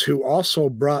 Bruce, who also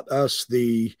brought us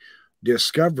the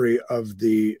discovery of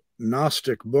the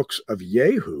Gnostic books of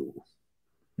Yehu,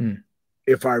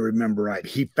 if I remember right.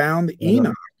 He found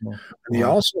Enoch, and he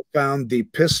also found the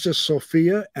Pistis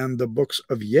Sophia and the books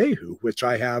of Yehu, which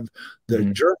I have the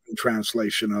German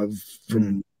translation of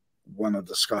from one of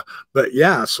the scholars. But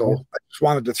yeah, so I just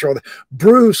wanted to throw that.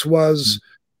 Bruce was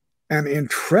an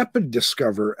intrepid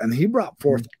discoverer, and he brought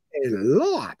forth a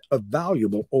lot of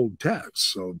valuable old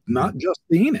texts. So not just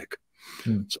the Enoch.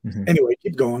 So anyway,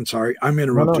 keep going. Sorry, I'm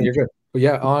interrupting. No, you're good. But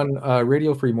yeah, on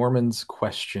Radio Free Mormon's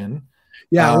question.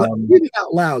 Yeah, let's read it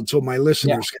out loud so my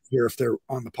listeners can hear if they're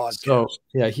on the podcast. So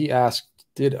yeah, he asked,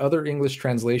 did other English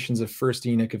translations of First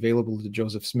Enoch available to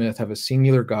Joseph Smith have a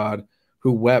singular God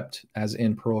who wept, as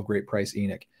in Pearl of Great Price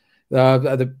Enoch?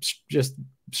 The just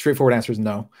straightforward answer is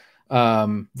no.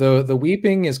 The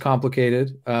weeping is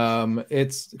complicated.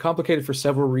 It's complicated for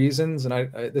several reasons, and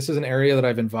this is an area that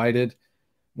I've invited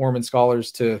Mormon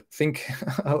scholars to think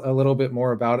a little bit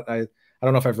more about. I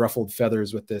don't know if I've ruffled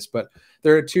feathers with this, but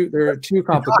there are two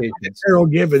complications.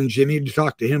 Harold Givens, you need to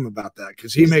talk to him about that,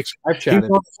 because he makes a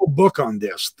wonderful book on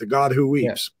this, The God Who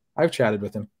Weeps. Yeah, I've chatted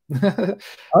with him.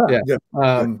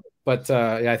 But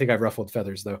I think I've ruffled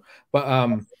feathers though.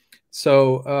 But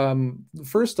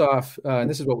first off, and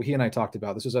this is what he and I talked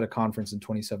about. This was at a conference in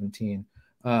 2017.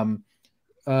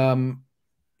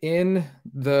 In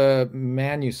the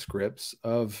manuscripts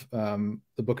of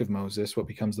the Book of Moses, what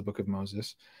becomes the Book of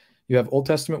Moses, you have Old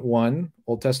Testament 1,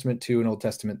 Old Testament 2, and Old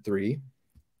Testament 3.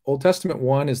 Old Testament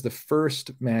 1 is the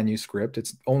first manuscript.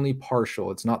 It's only partial.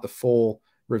 It's not the full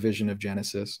revision of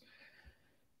Genesis.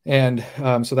 And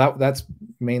so that's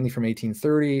mainly from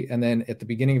 1830. And then at the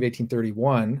beginning of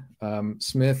 1831,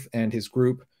 Smith and his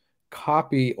group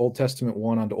copy Old Testament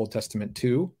 1 onto Old Testament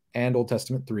 2 and Old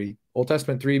Testament 3. Old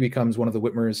Testament 3 becomes one of the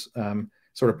Whitmer's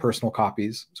sort of personal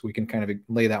copies. So we can kind of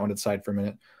lay that one to the side for a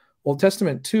minute. Old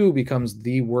Testament 2 becomes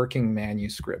the working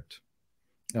manuscript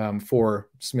for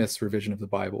Smith's revision of the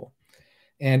Bible.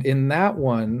 And in that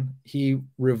one, he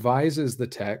revises the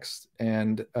text.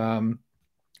 And in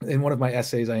one of my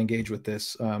essays, I engage with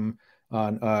this on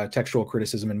textual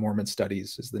criticism in Mormon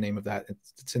studies is the name of that.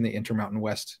 It's in the Intermountain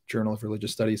West Journal of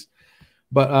Religious Studies.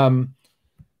 But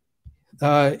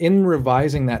in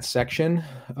revising that section,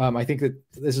 I think that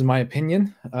this is my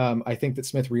opinion. I think that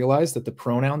Smith realized that the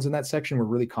pronouns in that section were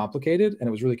really complicated and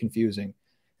it was really confusing.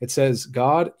 It says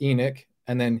God, Enoch,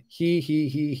 and then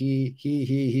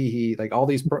he, like all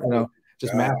these,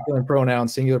 just masculine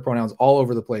pronouns, singular pronouns all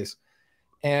over the place.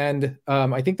 And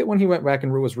I think that when he went back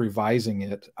and was revising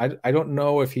it, I don't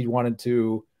know if he wanted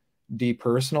to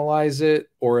depersonalize it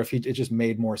or if it just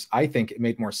made more, I think it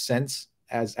made more sense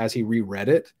as he reread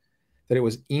it, that it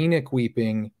was Enoch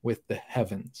weeping with the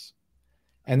heavens.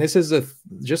 And this is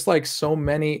just like so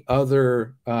many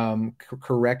other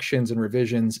corrections and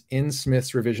revisions in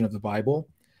Smith's revision of the Bible,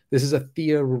 this is a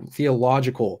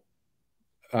theological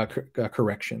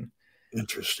correction.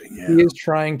 Interesting. Yeah. He is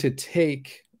trying to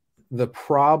take the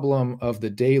problem of the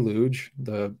deluge,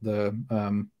 the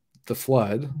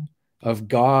flood, of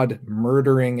God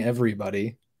murdering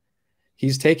everybody.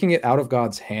 He's taking it out of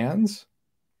God's hands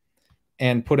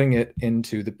and putting it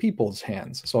into the people's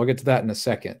hands. So I'll get to that in a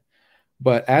second.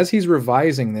 But as he's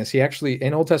revising this, he actually,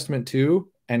 in Old Testament 2,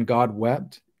 and God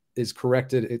wept, is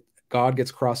corrected. God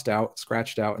gets crossed out,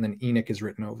 scratched out, and then Enoch is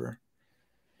written over.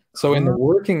 So in the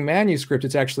working manuscript,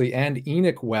 it's actually, and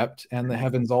Enoch wept, and the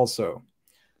heavens also.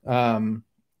 If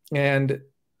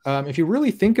you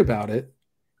really think about it,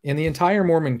 in the entire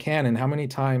Mormon canon, how many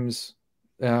times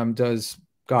does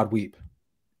God weep?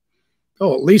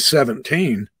 Oh, at least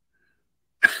 17.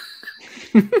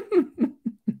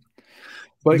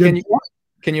 But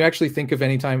can you actually think of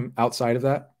any time outside of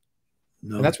that?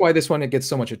 No. And that's why this one, it gets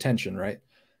so much attention, right?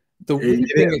 The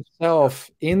weeping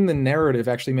itself in the narrative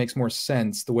actually makes more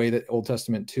sense the way that Old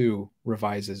Testament 2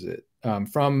 revises it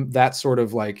from that sort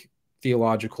of like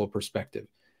theological perspective.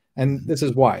 And this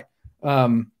is why.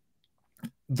 The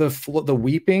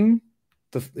weeping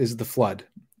is the flood.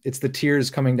 It's the tears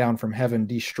coming down from heaven,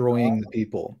 destroying the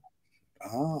people.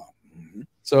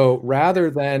 So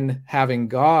rather than having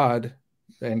God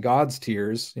and God's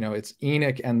tears, it's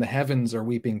Enoch and the heavens are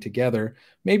weeping together.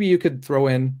 Maybe you could throw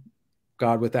in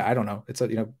God with that. I don't know. It's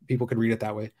people could read it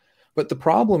that way. But the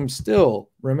problem still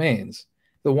remains.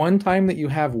 The one time that you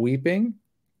have weeping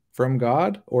from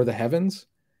God or the heavens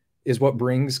is what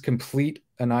brings complete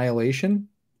annihilation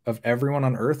of everyone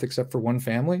on earth except for one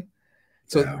family.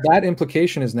 So that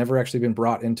implication has never actually been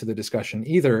brought into the discussion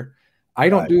either. I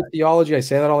don't do theology. I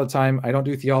say that all the time. I don't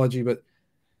do theology, but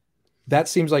that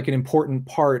seems like an important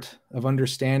part of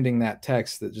understanding that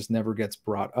text that just never gets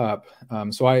brought up.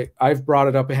 So I've brought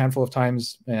it up a handful of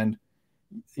times, and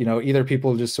either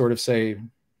people just sort of say,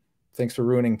 "Thanks for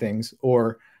ruining things,"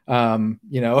 or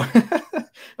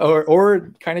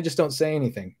or kind of just don't say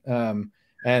anything.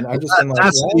 And I've just been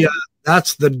like,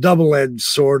 that's the double-edged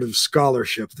sword of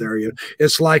scholarship there.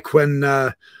 It's like when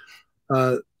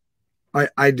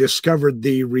I discovered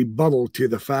the rebuttal to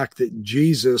the fact that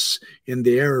Jesus in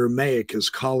the Aramaic is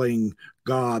calling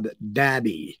God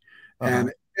Daddy.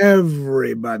 And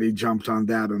everybody jumped on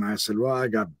that. And I said, well, I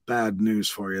got bad news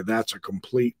for you. That's a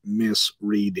complete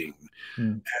misreading.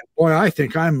 And boy, I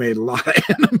think I made a lot of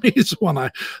enemies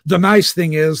the nice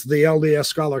thing is the LDS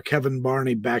scholar Kevin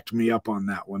Barney backed me up on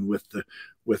that one with the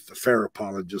fair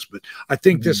apologist. But I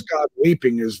think this God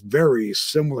weeping is very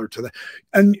similar to that.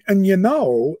 And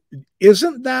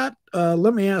isn't that,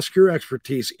 let me ask your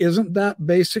expertise, isn't that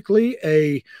basically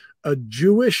a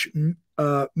Jewish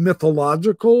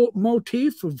mythological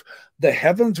motif of the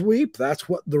heavens weep? That's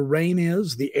what the rain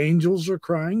is. The angels are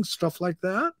crying, stuff like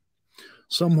that,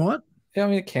 somewhat. Yeah, I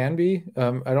mean, it can be.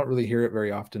 I don't really hear it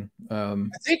very often. I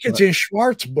think it's in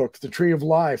Schwartz's book, The Tree of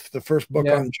Life, the first book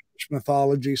on Jewish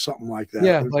mythology, something like that.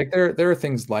 Yeah, like there are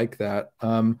things like that.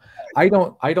 I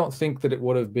don't think that it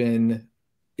would have been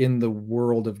in the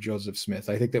world of Joseph Smith.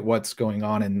 I think that what's going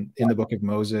on in the Book of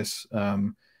Moses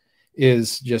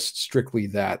is just strictly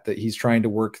that he's trying to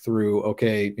work through.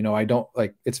 Okay, I don't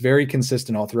like. It's very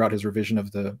consistent all throughout his revision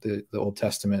of the Old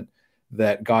Testament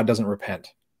that God doesn't repent.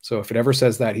 So if it ever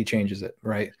says that, he changes it,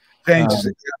 right? Thanks.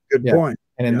 Good point.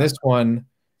 And in this one,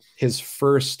 his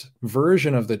first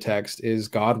version of the text is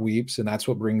God weeps, and that's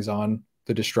what brings on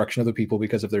the destruction of the people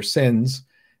because of their sins.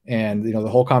 And the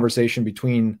whole conversation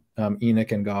between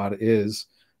Enoch and God is,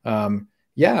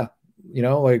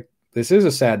 like this is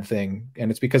a sad thing, and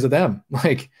it's because of them.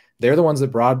 Like they're the ones that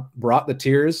brought the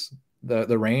tears,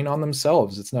 the rain on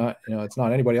themselves. It's not it's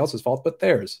not anybody else's fault but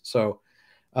theirs. So.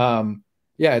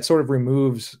 It sort of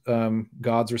removes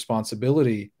God's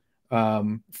responsibility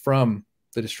from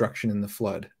the destruction in the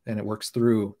flood, and it works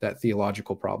through that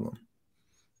theological problem.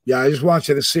 Yeah, I just want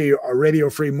you to see a Radio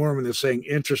Free Mormon is saying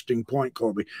interesting point,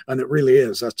 Colby, and it really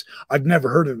is. I've never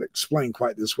heard it explained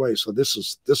quite this way, so this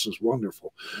is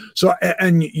wonderful. So,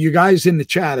 and you guys in the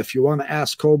chat, if you want to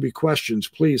ask Colby questions,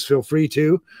 please feel free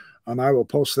to. And I will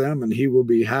post them, and he will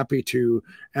be happy to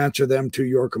answer them to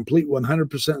your complete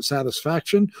 100%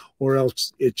 satisfaction, or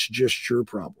else it's just your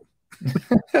problem.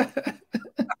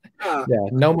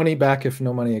 No money back if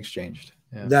no money exchanged.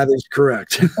 Yeah. That is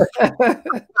correct.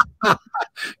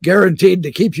 Guaranteed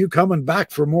to keep you coming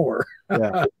back for more.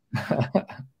 Yeah.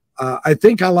 I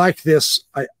think I like this.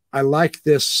 I like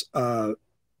this. The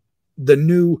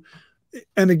new,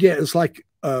 and again, it's like.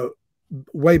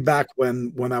 Way back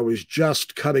when I was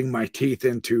just cutting my teeth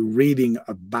into reading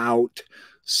about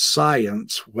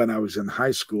science when I was in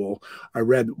high school, I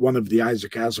read one of the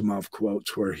Isaac Asimov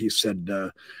quotes where he said,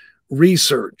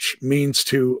 research means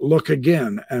to look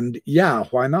again. And yeah,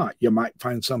 why not? You might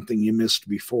find something you missed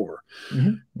before.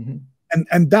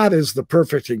 And that is the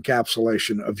perfect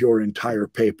encapsulation of your entire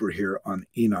paper here on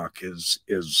Enoch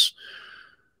is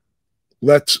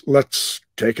let's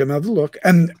take another look.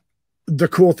 And the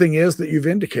cool thing is that you've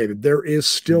indicated there is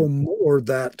still more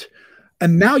that,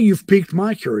 and now you've piqued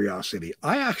my curiosity.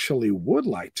 I actually would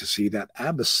like to see that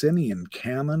Abyssinian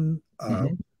canon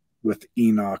with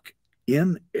Enoch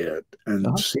in it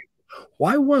and see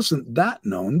why wasn't that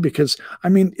known? Because I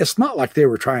mean, it's not like they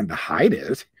were trying to hide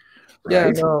it. Right? Yeah,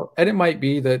 no, and it might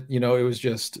be that it was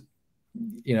just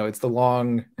it's the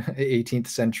long 18th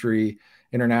century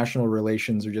international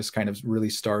relations are just kind of really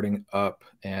starting up,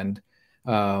 and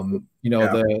I mean,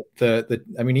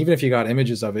 even if you got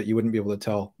images of it, you wouldn't be able to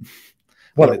tell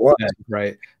what it was,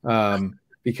 right?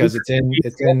 Because it's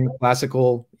in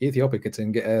classical Ethiopic, it's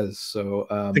in Ge'ez. So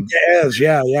the Ge'ez,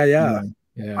 yeah.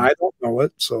 I don't know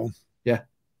it, so yeah.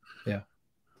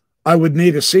 I would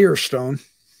need a seer stone,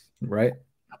 right?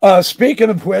 Speaking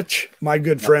of which, my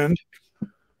good friend,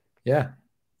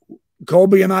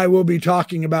 Colby and I will be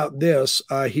talking about this.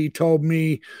 He told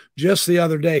me just the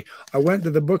other day, I went to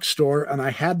the bookstore and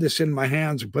I had this in my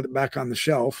hands and put it back on the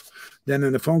shelf. Then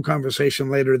in a phone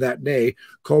conversation later that day,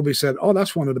 Colby said, oh,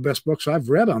 that's one of the best books I've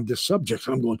read on this subject.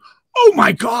 I'm going, oh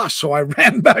my gosh. So I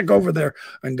ran back over there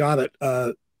and got it.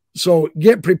 So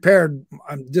get prepared.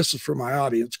 This is for my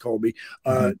audience, Colby.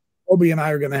 Colby and I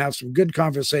are going to have some good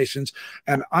conversations.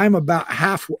 And I'm about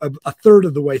a third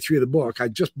of the way through the book. I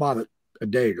just bought it a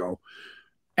day ago,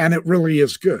 and it really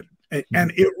is good,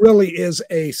 and it really is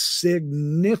a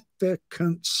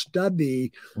significant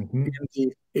study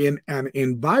in an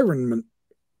environment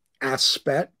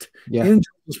aspect in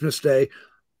Joseph Smith's day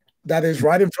that is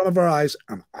right in front of our eyes,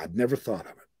 and I'd never thought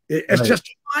of it. It's just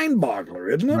a mind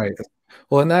boggler, isn't it? Right.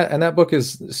 Well, and that book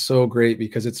is so great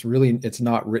because it's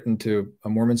not written to a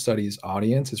Mormon studies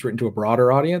audience. It's written to a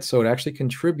broader audience. So it actually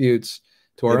contributes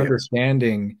to our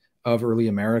understanding of early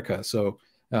America. So,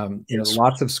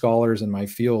 lots of scholars in my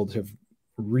field have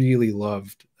really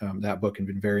loved that book and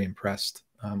been very impressed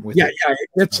with it. Yeah.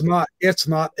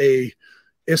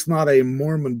 It's not a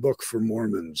Mormon book for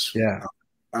Mormons.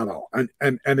 At all. And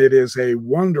it is a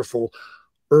wonderful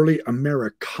early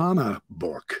Americana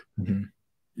book.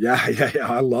 Yeah.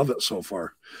 I love it so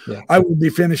far. I will be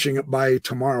finishing it by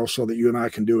tomorrow so that you and I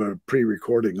can do a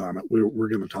pre-recording on it. We're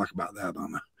going to talk about that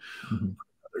on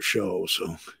another show.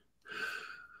 So,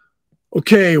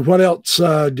 okay, what else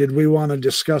did we want to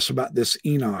discuss about this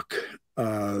Enoch?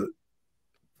 Oh,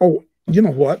 you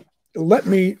know what? Let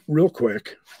me real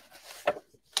quick.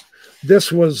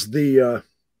 This was the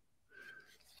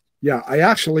I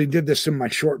actually did this in my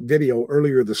short video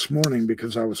earlier this morning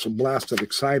because I was so blasted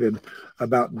excited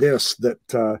about this, that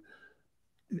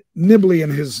Nibley in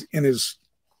his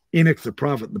Enoch the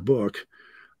Prophet, the book,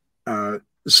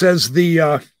 says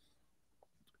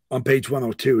on page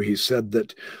 102, he said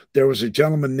that there was a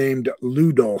gentleman named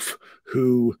Ludolf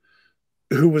who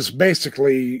was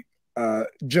basically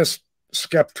just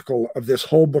skeptical of this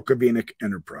whole Book of Enoch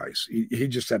enterprise. He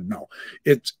just said, no,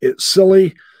 it's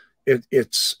silly.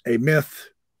 It's a myth.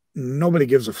 Nobody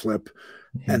gives a flip.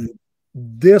 And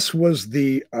this was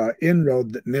the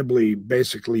inroad that Nibley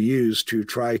basically used to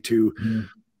try to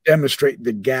demonstrate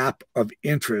the gap of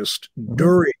interest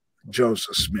during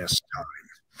Joseph Smith's time.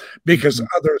 Because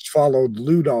others followed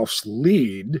Ludolf's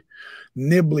lead,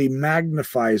 Nibley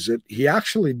magnifies it. He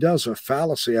actually does a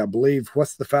fallacy, I believe.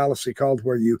 What's the fallacy called,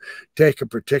 where you take a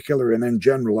particular and then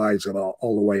generalize it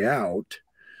all the way out?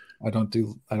 I don't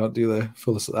do the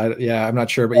full. I'm not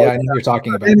sure, but I know you're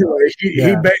talking about. Anyway,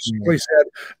 he basically said,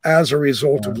 as a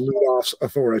result of Ludolf's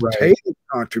authoritative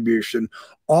contribution,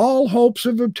 all hopes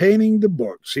of obtaining the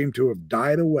book seem to have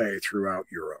died away throughout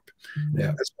Europe.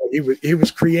 So he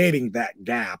was creating that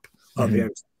gap of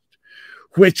interest,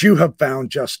 which you have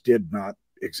found just did not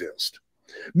exist.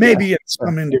 Maybe in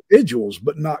some individuals,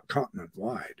 but not continent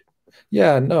wide.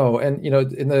 Yeah, no, and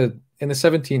in the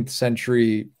 17th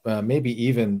century, maybe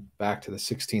even back to the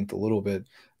 16th a little bit,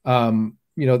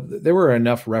 there were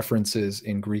enough references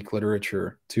in Greek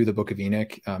literature to the Book of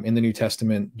Enoch. In the New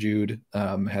Testament, Jude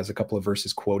has a couple of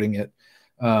verses quoting it,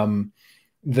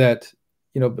 that,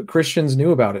 but Christians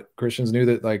knew about it. Christians knew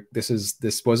that, like, this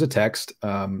was a text.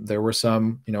 There were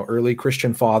some, early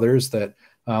Christian fathers that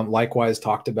likewise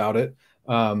talked about it,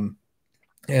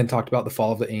 and talked about the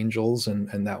fall of the angels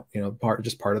and that, part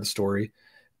of the story.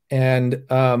 And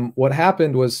what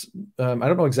happened was, I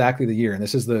don't know exactly the year, and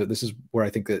this is where I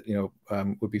think that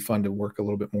would be fun to work a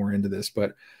little bit more into this.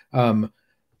 But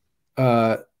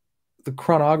the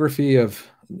chronography of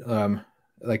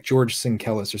like George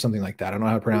Sinkelis or something like that. I don't know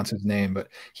how to pronounce his name, but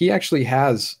he actually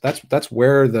has that's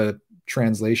where the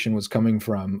translation was coming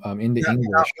from into English.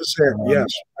 That was it. Yes,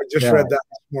 I just read that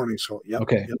this morning. So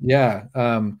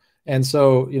and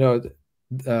so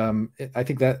I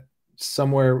think that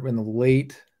somewhere in the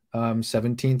late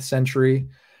 17th century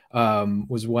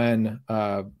was when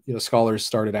scholars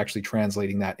started actually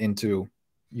translating that into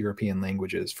European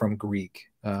languages from Greek.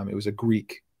 It was a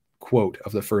Greek quote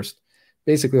of the first,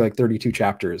 basically like 32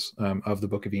 chapters of the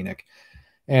Book of Enoch.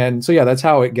 And so, that's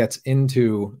how it gets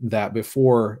into that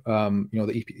before,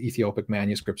 the Ethiopic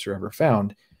manuscripts are ever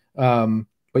found.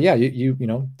 But yeah,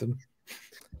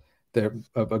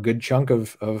 a good chunk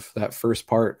of that first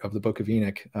part of the Book of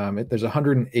Enoch. There's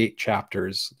 108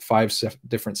 chapters, 5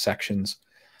 different sections,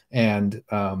 and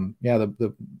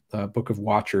the Book of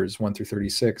Watchers 1 through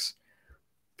 36.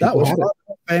 That was a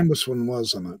famous one,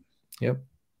 wasn't it? Yep.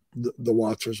 The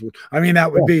Watchers would. I mean,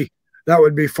 that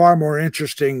would be far more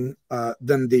interesting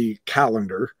than the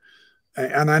calendar.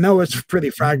 And I know it's pretty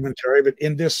fragmentary, but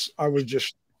in this, I was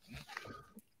just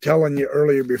telling you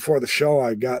earlier before the show,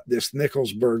 I got this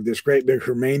Nicholsburg, this great big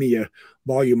Hermania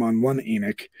volume on 1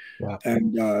 Enoch,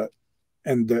 and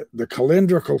the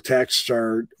calendrical texts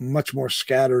are much more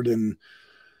scattered. And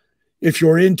if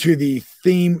you're into the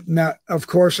theme now, of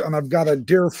course, and I've got a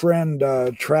dear friend,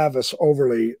 Travis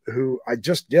Overley, who I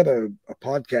just did a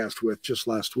podcast with just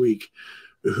last week,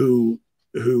 who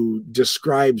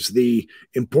describes the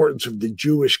importance of the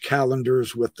Jewish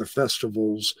calendars with the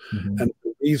festivals. And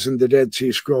the reason the Dead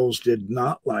Sea Scrolls did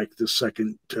not like the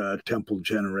second temple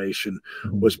generation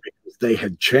was because they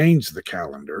had changed the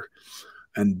calendar,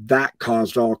 and that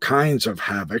caused all kinds of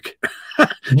havoc.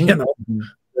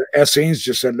 The Essenes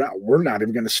just said, no, we're not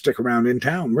even going to stick around in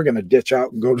town. We're going to ditch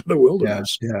out and go to the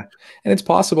wilderness. Yeah. And it's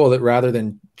possible that rather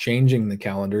than changing the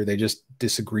calendar, they just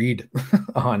disagreed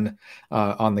on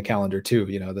the calendar too.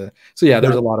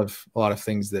 There's a lot of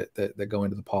things that go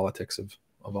into the politics of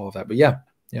all of that. But yeah.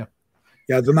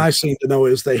 The nice thing to know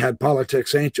is they had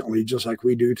politics anciently, just like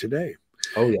we do today.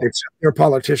 Oh yeah. Except their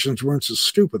politicians weren't as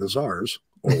stupid as ours.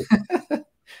 Oh,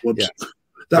 whoops.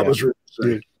 That was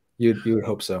rude. You would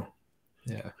hope so.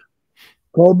 Yeah.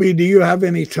 Colby, do you have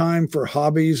any time for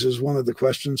hobbies? Is one of the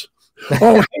questions.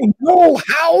 Oh, hey, Noel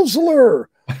Hausler.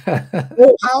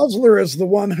 Noel Hausler is the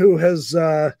one who has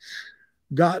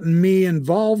gotten me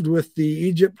involved with the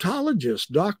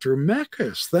Egyptologist, Dr.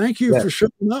 Mekas. Thank you for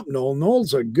showing up, Noel.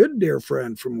 Noel's a good dear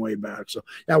friend from way back. So,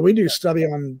 yeah, we do study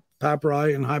on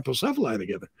papyri and hypocephaly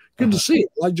together. Good to see you.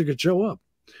 Glad you could show up.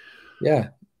 Yeah.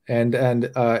 And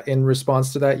in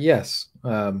response to that, yes.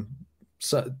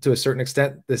 So to a certain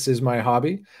extent, this is my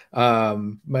hobby.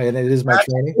 And it is my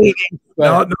training.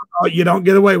 No, you don't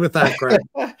get away with that, Craig.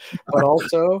 But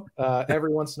also,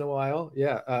 every once in a while,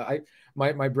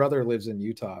 my brother lives in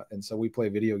Utah, and so we play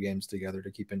video games together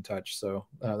to keep in touch. So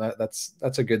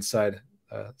that's a good side.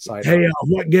 Hey,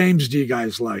 what games do you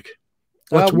guys like?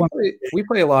 We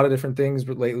play a lot of different things,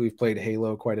 but lately we've played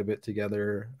Halo quite a bit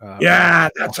together.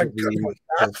 That's a good one.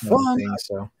 That's fun.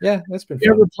 So yeah, that's been fun.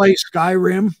 You ever play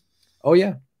Skyrim? Oh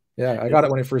yeah. I got it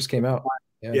when it first came out.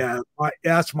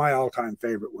 That's my all-time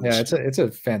favorite one. Yeah, it's a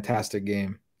fantastic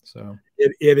game. So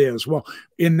it is. Well,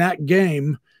 in that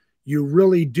game, you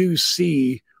really do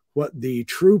see what the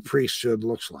true priesthood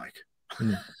looks like.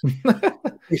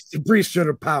 He's the priesthood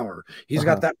of power. He's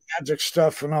got that magic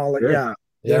stuff and all that. Sure.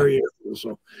 There he is.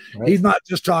 So he's not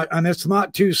just talking, and it's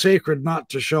not too sacred not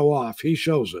to show off. He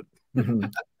shows it.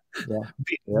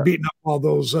 Beating up all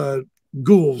those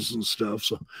ghouls and stuff.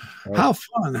 So how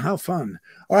fun.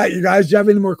 All right, you guys, do you have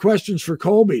any more questions for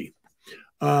Colby?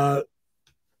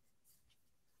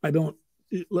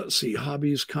 Let's see,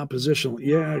 hobbies, compositional.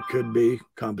 Yeah, it could be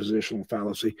compositional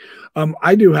fallacy.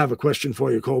 I do have a question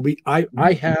for you, Colby. I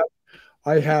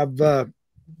have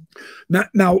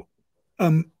now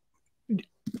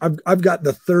I've got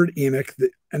the third Enoch,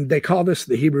 and they call this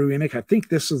the Hebrew Enoch. I think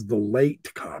this is the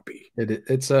late copy.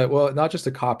 It's not just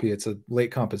a copy; it's a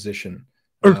late composition.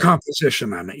 Or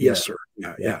composition, I mean. Yes, sir.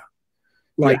 Yeah.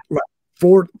 Like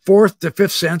 4th to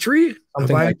 5th century,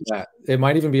 something like that. It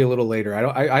might even be a little later.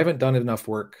 I haven't done enough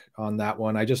work on that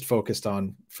one. I just focused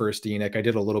on first Enoch. I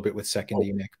did a little bit with second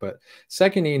Enoch, but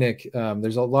second Enoch,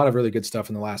 there's a lot of really good stuff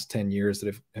in the last 10 years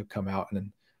that have come out,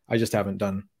 and I just haven't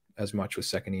done as much with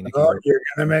second Enoch. Oh, you're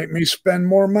going to make me spend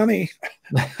more money.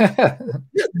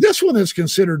 This one is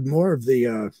considered more of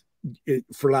the,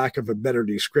 for lack of a better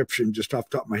description, just off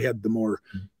the top of my head, the more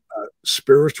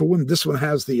spiritual one. This one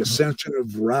has the ascension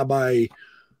of Rabbi,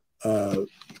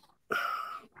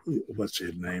 what's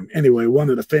his name? Anyway, one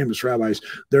of the famous rabbis.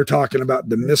 They're talking about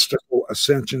the mystical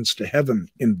ascensions to heaven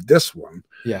in this one.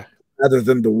 Yeah. Rather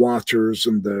than the watchers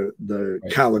and the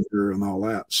calendar and all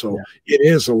that. So it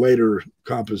is a later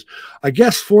composition. I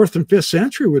guess 4th and 5th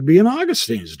century would be in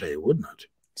Augustine's day, wouldn't it?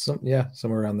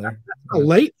 Somewhere around there. That's how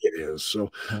late it is.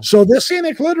 So this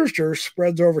Enoch literature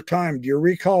spreads over time. Do you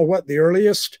recall what the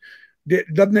earliest?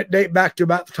 Doesn't it date back to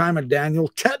about the time of Daniel?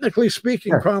 Technically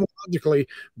speaking, chronologically,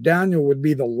 Daniel would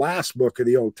be the last book of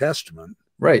the Old Testament.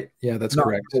 Right. Yeah, that's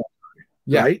correct.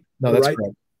 Yeah. Right? No, that's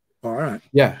correct. All right.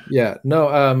 Yeah.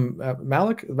 No,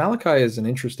 Malachi is an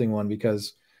interesting one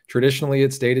because traditionally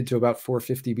it's dated to about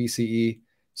 450 BCE.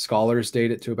 Scholars date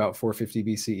it to about 450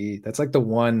 BCE. That's like the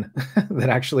one that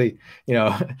actually,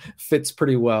 fits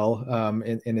pretty well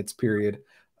in its period.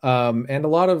 And a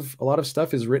lot of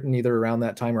stuff is written either around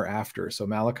that time or after. So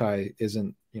Malachi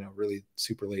isn't, really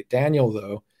super late. Daniel,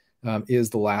 though,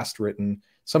 is the last written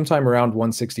sometime around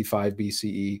 165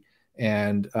 BCE.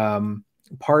 And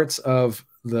parts of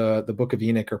the Book of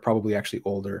Enoch are probably actually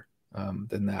older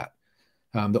than that.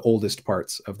 The oldest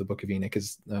parts of the Book of Enoch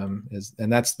is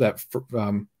and that's that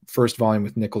first volume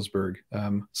with Nickelsburg.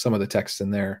 Some of the texts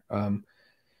in there are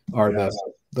the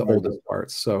oldest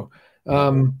parts. So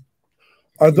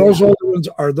are those older ones?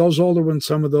 Are those older ones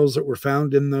some of those that were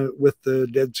found with the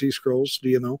Dead Sea Scrolls? Do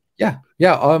you know? Yeah.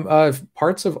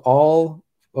 Parts of all.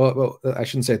 Well, I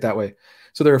shouldn't say it that way.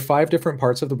 So there are 5 different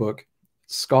parts of the book.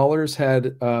 Scholars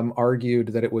had argued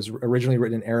that it was originally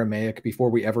written in Aramaic before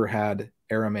we ever had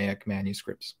Aramaic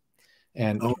manuscripts.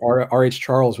 And R.H.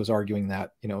 Charles was arguing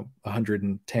that,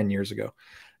 110 years ago.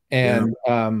 And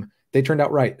they turned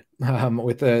out right.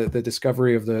 With the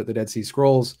discovery of the Dead Sea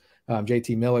Scrolls,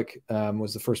 J.T. Millick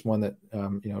was the first one that,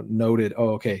 noted,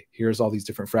 here's all these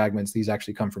different fragments. These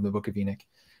actually come from the Book of Enoch.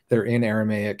 they're in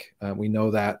Aramaic. We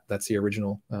know that that's the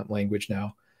original language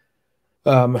now.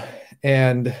 Now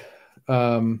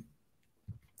I'm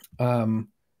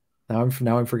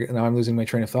losing my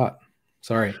train of thought.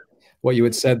 Sorry. What you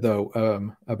had said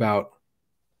though, about.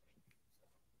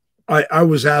 I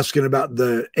was asking about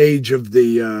the age of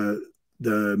the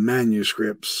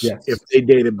manuscripts, yes. if they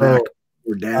dated back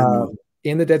or Daniel.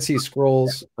 In the Dead Sea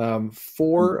Scrolls,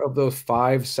 4 of those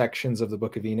 5 sections of the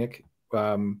Book of Enoch,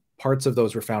 parts of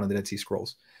those were found in the Dead Sea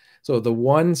Scrolls. So the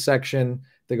one section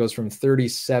that goes from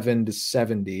 37 to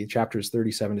 70, chapters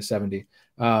 37 to 70,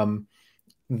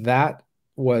 that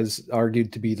was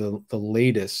argued to be the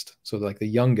latest, so like the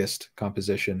youngest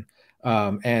composition,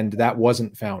 and that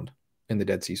wasn't found in the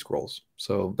Dead Sea Scrolls.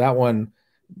 So that one,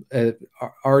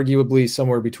 arguably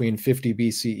somewhere between 50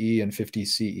 BCE and 50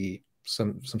 CE.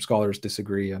 Some scholars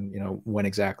disagree on when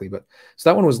exactly, but so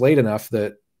that one was late enough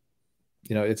that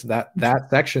it's that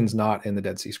section's not in the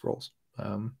Dead Sea Scrolls.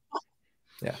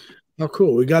 Yeah. Oh,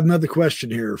 cool. We got another question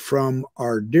here from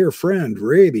our dear friend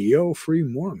Radio Free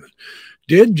Mormon.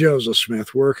 Did Joseph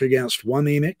Smith work against 1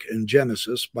 Enoch in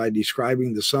Genesis by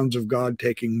describing the sons of God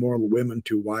taking mortal women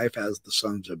to wife as the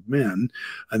sons of men?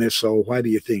 And if so, why do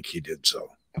you think he did so?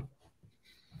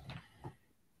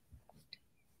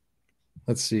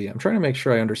 Let's see. I'm trying to make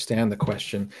sure I understand the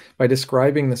question. By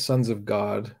describing the sons of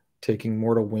God taking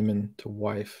mortal women to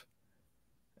wife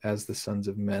as the sons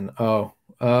of men.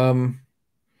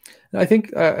 I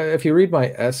think if you read my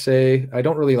essay, I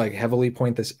don't really heavily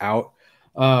point this out,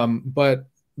 but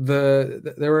there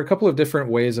were a couple of different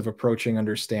ways of approaching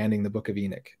understanding the Book of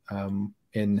Enoch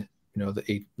in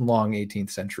the long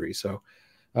 18th century. So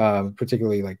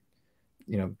particularly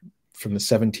from the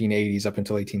 1780s up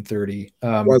until 1830.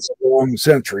 Was a long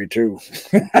century too.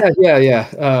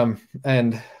 Yeah.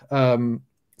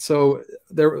 So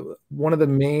one of the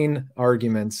main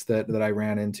arguments that I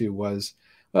ran into was,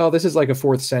 well, this is like a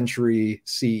 4th century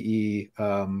CE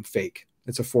fake.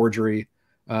 It's a forgery.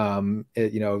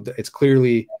 It's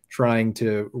clearly trying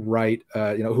to write,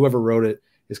 whoever wrote it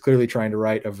is clearly trying to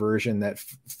write a version that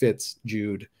fits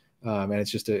Jude. And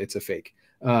it's a fake.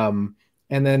 And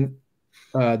then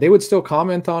they would still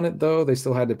comment on it, though. They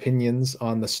still had opinions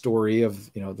on the story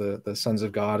of, the sons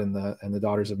of God and the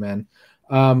daughters of men.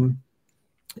 On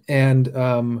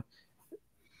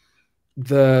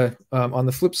the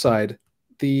flip side,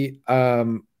 the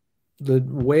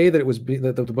way that it was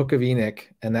that the Book of Enoch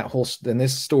and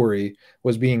this story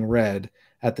was being read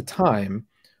at the time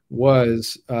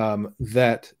was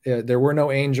that there were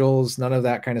no angels, none of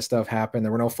that kind of stuff happened.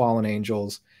 There were no fallen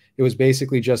angels. It was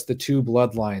basically just the 2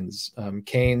 bloodlines,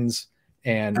 Cain's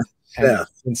and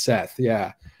Seth.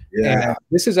 Yeah. And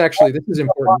this is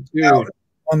important too.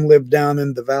 One lived down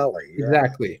in the valley. Yeah.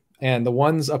 Exactly. And the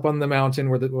ones up on the mountain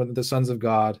were the sons of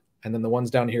God, and then the ones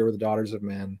down here were the daughters of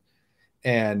men.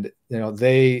 And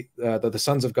the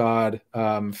sons of God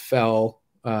fell,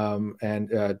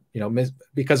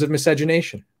 because of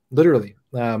miscegenation, literally,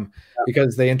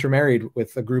 because they intermarried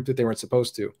with a group that they weren't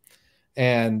supposed to,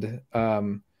 and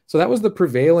so that was the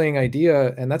prevailing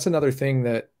idea. And that's another thing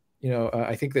that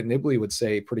I think that Nibley would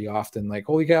say pretty often,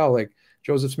 holy cow,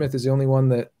 Joseph Smith is the only one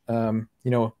that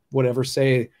would ever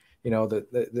say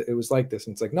that it was like this.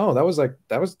 And it's no, that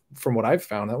was from what I've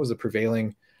found, that was a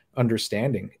prevailing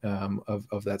understanding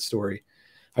of that story.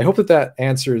 I hope that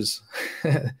answers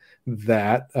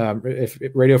that. If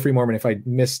Radio Free Mormon, if I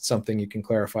missed something, you can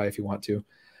clarify if you want to.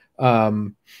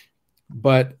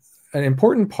 But an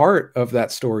important part of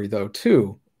that story, though,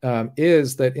 too,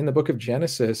 is that in the Book of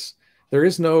Genesis, there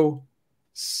is no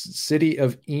city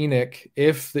of Enoch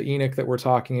if the Enoch that we're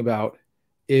talking about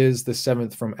is the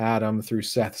 7th from Adam through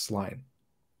Seth's line.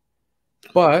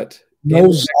 But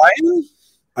no Zion?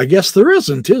 I guess there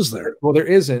isn't, is there? Well, there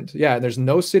isn't. Yeah, there's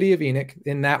no city of Enoch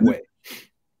in that way.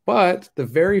 But the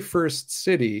very first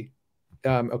city,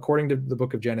 according to the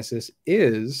Book of Genesis,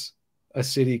 is a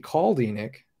city called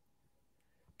Enoch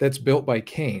that's built by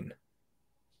Cain.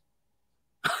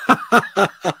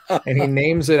 And he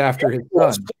names it after his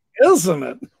son. Isn't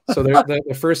it? So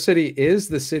the first city is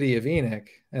the city of Enoch.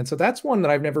 And so that's one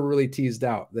that I've never really teased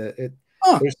out. There's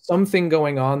something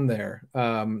going on there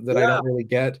that I don't really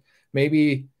get.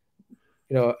 Maybe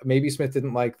Smith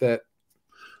didn't like that,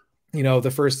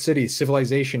 the first city,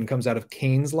 civilization, comes out of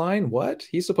Cain's line. What?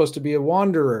 He's supposed to be a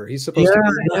wanderer. He's supposed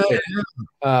to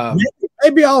be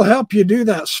maybe I'll help you do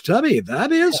that study.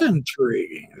 That is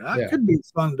intriguing. That could be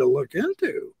fun to look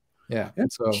into. Yeah.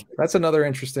 So that's another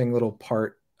interesting little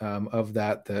part of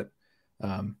that.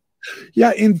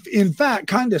 In fact,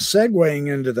 kind of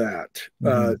segueing into that,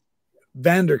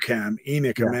 Vanderkam,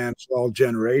 Enoch, a man for all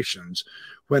generations,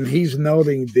 when he's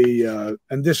noting the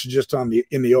and this is just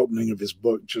in the opening of his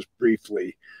book, just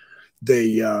briefly,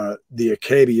 the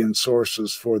Akkadian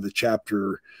sources for the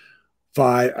chapter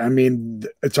 5. I mean,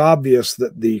 it's obvious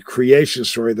that the creation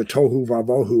story, the Tohu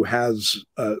Vavohu, has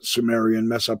Sumerian,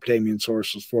 Mesopotamian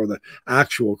sources for the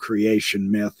actual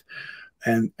creation myth.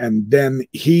 And then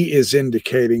he is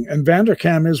indicating, and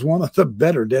Vanderkam is one of the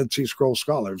better Dead Sea Scroll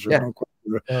scholars. There's no question.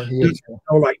 He knows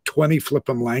like 20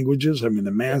 flipping languages. I mean,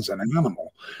 the man's an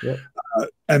animal. Yeah.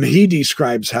 And he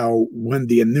describes how when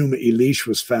the Enuma Elish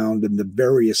was found in the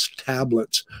various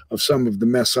tablets of some of the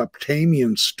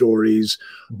Mesopotamian stories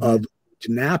of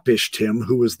Napishtim,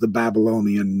 who was the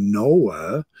Babylonian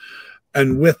Noah,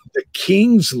 and with the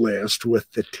king's list,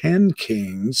 with the 10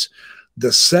 kings, the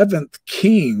 7th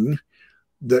king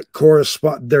that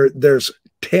correspond, there's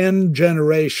 10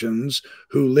 generations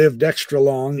who lived extra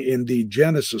long in the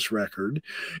Genesis record.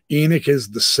 Enoch is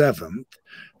the 7th,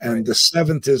 and the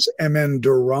 7th is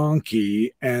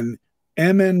Emendoranki, and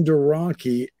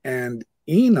Emendoranki and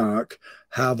Enoch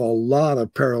have a lot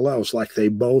of parallels, like they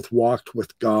both walked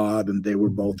with God and they were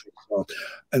both exalted.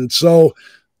 And so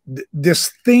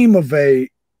this theme of a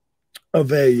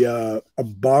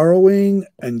borrowing,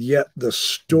 and yet the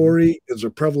story is a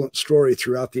prevalent story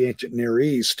throughout the ancient Near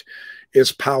East,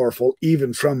 is powerful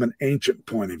even from an ancient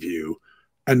point of view.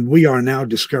 And we are now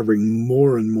discovering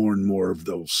more and more and more of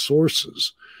those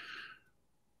sources,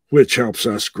 which helps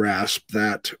us grasp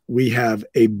that we have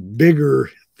a bigger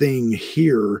thing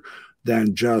here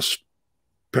than just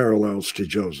parallels to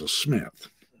Joseph Smith,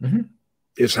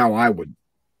 is how I would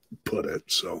put it.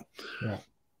 So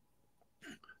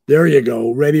there you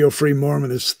go. Radio Free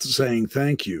Mormon is saying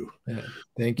thank you.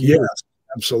 Thank you. Yes,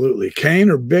 absolutely. Cain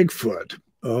or Bigfoot?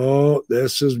 Oh,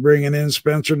 this is bringing in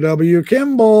Spencer W.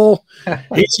 Kimball.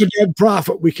 He's a dead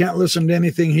prophet. We can't listen to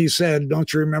anything he said.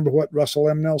 Don't you remember what Russell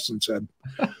M. Nelson said?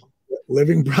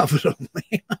 Living prophet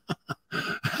only.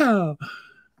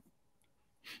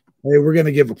 Hey, we're going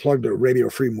to give a plug to Radio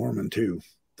Free Mormon, too.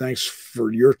 Thanks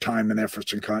for your time and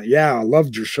efforts. Yeah, I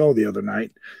loved your show the other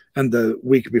night, and the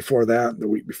week before that, and the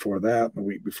week before that, and the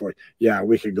week before. Yeah,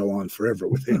 we could go on forever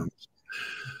with him.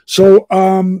 So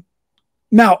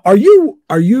now, are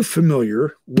you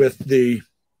familiar with the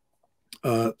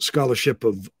scholarship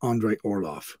of Andrei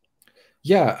Orlov?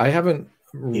 Yeah, I haven't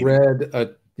read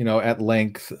at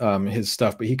length his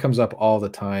stuff, but he comes up all the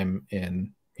time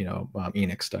in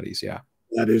Enoch studies. Yeah.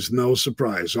 That is no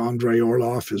surprise. Andrei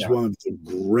Orlov is one of the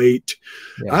great.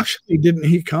 Actually, didn't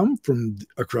he come from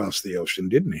across the ocean?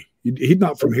 Didn't he? He's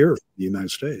not from here, from the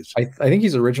United States. I think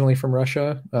he's originally from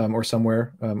Russia or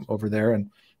somewhere over there. And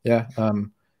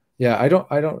I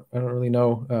don't really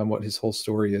know what his whole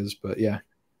story is, but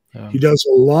he does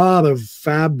a lot of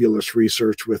fabulous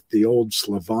research with the old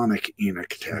Slavonic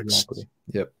Enoch text. Exactly.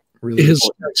 Yep. Really his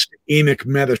text, Enoch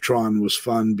Metatron, was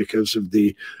fun because of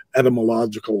the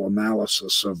etymological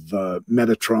analysis of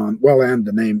Metatron, and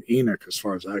the name Enoch, as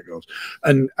far as that goes.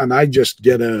 And I just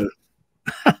did a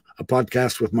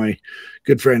podcast with my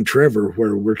good friend Trevor,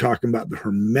 where we're talking about the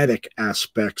hermetic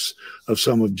aspects of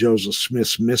some of Joseph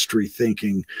Smith's mystery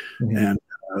thinking and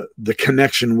the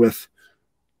connection with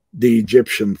the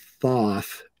Egyptian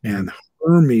Thoth and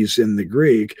Hermes in the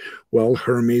Greek. Well,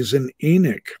 Hermes and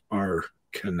Enoch are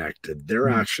connected. They're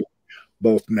actually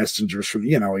both messengers from,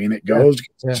 Enoch goes,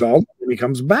 gets all, and he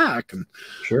comes back. And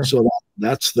so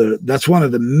that's one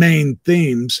of the main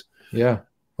themes. Yeah.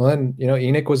 Well, then,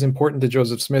 Enoch was important to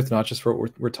Joseph Smith, not just for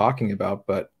what we're talking about,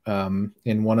 but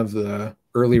in one of the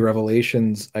early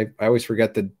revelations, I always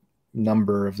forget the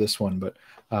number of this one, but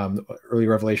early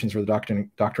revelations for the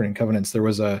Doctrine and Covenants, there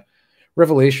was a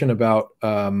revelation about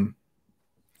one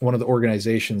of the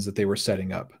organizations that they were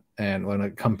setting up, and one of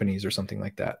the companies or something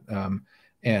like that.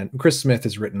 And Chris Smith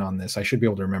has written on this. I should be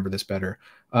able to remember this better.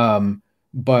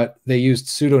 But they used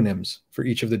pseudonyms for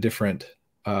each of the different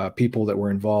people that were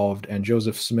involved, and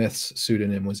Joseph Smith's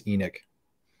pseudonym was Enoch.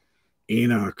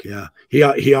 Enoch, yeah.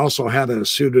 He also had a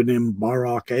pseudonym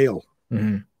Barak Ale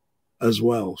as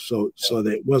well. So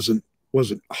that it wasn't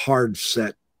hard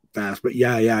set fast, but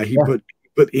he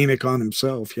put Enoch on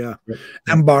himself,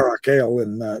 and Barak Ale,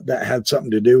 and that had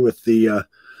something to do with the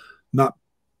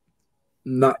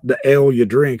not the ale you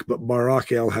drink, but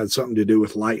Barak Ale had something to do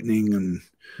with lightning, and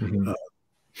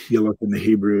you look in the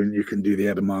Hebrew and you can do the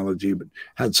etymology, but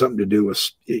had something to do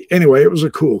with, anyway, it was a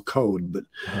cool code. But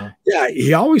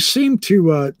he always seemed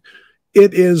to,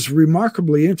 it is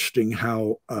remarkably interesting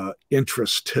how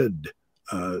interested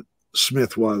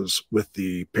Smith was with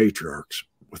the patriarchs,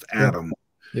 with Adam,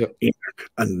 Enoch,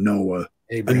 and Noah,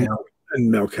 Abraham.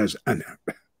 and Melchizedek, and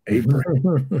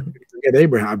Abraham. Forget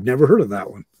Abraham. I've never heard of that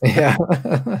one. Yeah.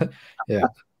 Yeah.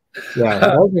 Yeah.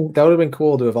 That would have been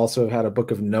cool to have also had a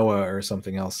Book of Noah or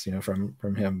something else,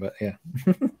 from him. But yeah.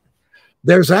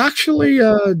 There's actually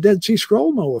a Dead Sea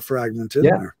Scroll Noah fragment in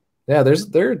there. Yeah,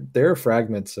 there are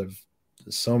fragments of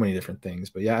so many different things.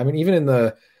 But yeah, I mean, even in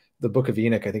the Book of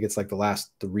Enoch, I think it's like the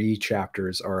last 3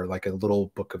 chapters are like a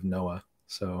little Book of Noah.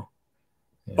 So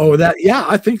yeah. Oh,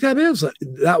 I think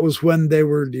that was when they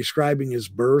were describing his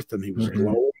birth and he was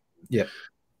glowing. Yeah.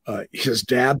 His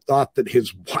dad thought that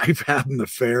his wife had an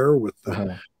affair with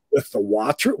the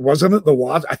Watcher. Wasn't it the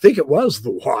Watcher? I think it was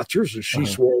the Watchers, and she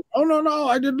swore, "Oh no,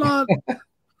 I did not."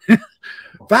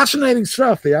 Fascinating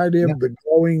stuff. The idea of the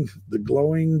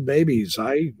glowing babies.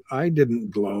 I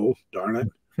didn't glow. Darn it.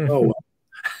 Oh,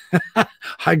 well.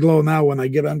 I glow now when I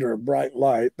get under a bright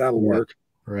light. That'll work.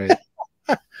 Right.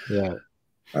 Yeah.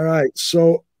 All right.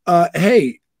 So,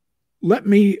 hey, let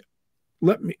me.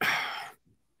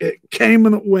 It came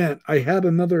and it went. I had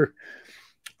another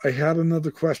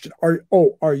question.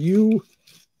 Are you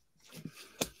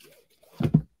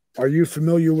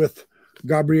familiar with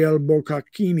Gabriele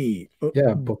Boccaccini?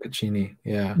 Yeah, Boccaccini.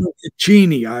 Yeah.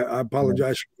 Boccaccini. I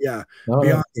apologize. Yeah. No,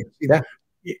 yeah.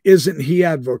 Isn't he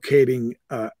advocating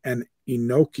an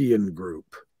Enochian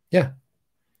group? Yeah.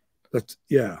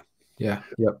 Yeah. Yeah.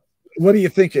 Yep. What do you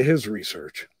think of his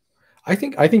research? I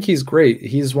think he's great.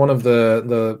 He's one of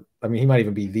the I mean, he might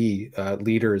even be the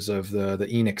leaders of the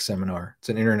Enoch Seminar. It's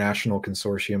an international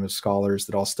consortium of scholars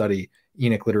that all study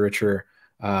Enoch literature.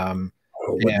 To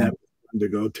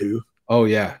go to? Oh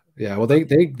yeah, yeah. Well,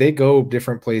 they go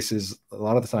different places. A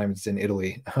lot of the time, it's in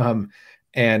Italy,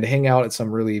 and hang out at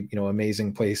some really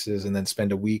amazing places, and then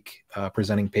spend a week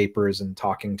presenting papers and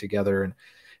talking together. And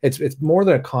it's more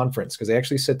than a conference because they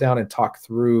actually sit down and talk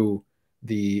through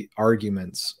the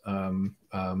arguments and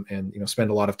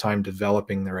spend a lot of time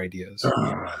developing their ideas.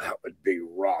 That would be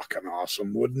rockin'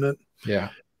 awesome, wouldn't it? Yeah.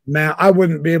 Man, I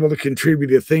wouldn't be able to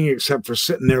contribute a thing except for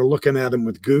sitting there looking at him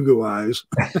with goo eyes.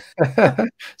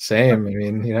 Same. I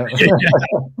mean,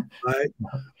 Right.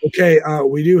 Okay,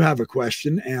 we do have a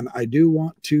question, and I do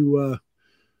want to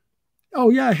oh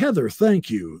yeah, Heather, thank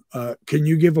you. Can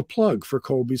you give a plug for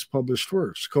Colby's published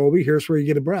works? Colby, here's where you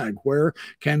get a brag. Where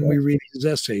can we read his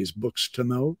essays, books to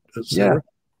note, etc.?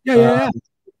 Yeah.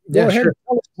 Go ahead. Sure.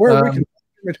 Tell us where we can.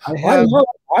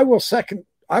 I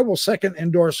will second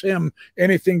endorse him.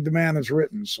 Anything the man has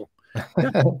written. So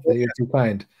you're too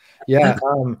kind. Yeah.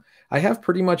 I have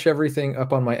pretty much everything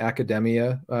up on my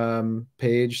academia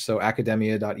page. So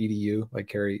academia.edu, like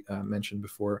Carrie mentioned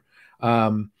before.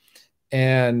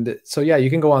 And so, yeah, you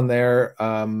can go on there.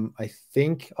 I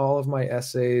think all of my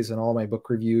essays and all my book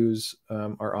reviews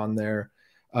are on there.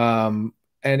 And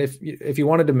if you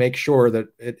wanted to make sure that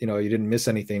you didn't miss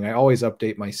anything, I always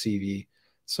update my CV.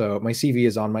 So my CV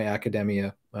is on my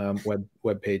academia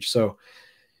web page. So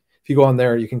if you go on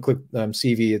there, you can click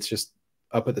CV. It's just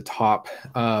up at the top.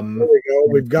 There we go.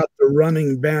 We've got the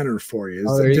running banner for you.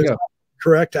 There you go.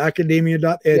 Correct.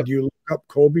 Academia.ed. Yep. You look up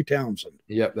Colby Townsend.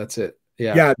 Yep, that's it.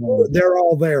 Yeah, they're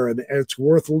all there, and it's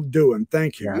worth doing.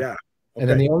 Thank you. Yeah. Okay. And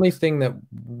then the only thing that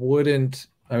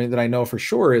that I know for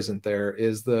sure isn't there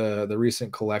is the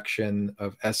recent collection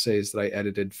of essays that I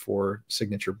edited for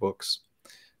Signature Books.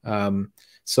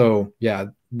 So yeah,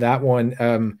 that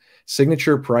one,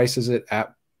 Signature prices it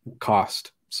at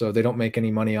cost, so they don't make any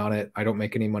money on it. I don't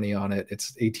make any money on it.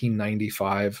 It's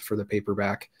 $18.95 for the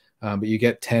paperback, but you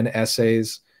get 10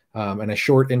 essays and a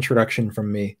short introduction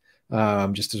from me.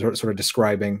 Just to sort of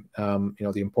describing,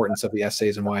 the importance of the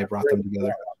essays and why I brought them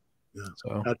together. Yeah,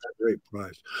 so that's a great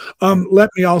prize. Let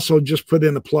me also just put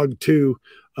in a plug too,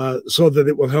 so that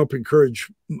it will help encourage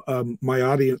my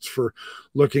audience for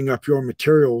looking up your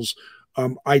materials.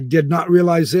 I did not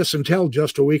realize this until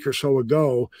just a week or so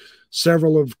ago.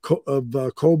 Several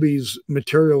of Colby's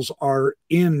materials are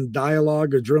in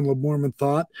Dialogue, a Journal of Mormon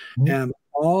Thought, and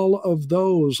all of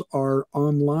those are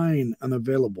online and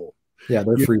available. Yeah,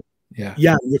 they're free.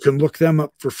 Yeah, you can look them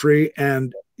up for free,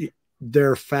 and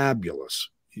they're fabulous.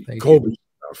 Colby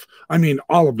stuff. I mean,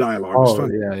 all of Dialogue is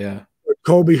fun. Yeah. But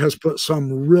Colby has put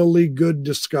some really good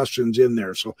discussions in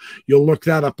there, so you'll look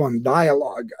that up on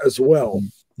Dialogue as well.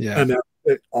 Yeah, and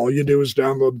all you do is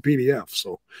download the PDF.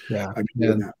 So yeah, I'm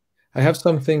doing that. I have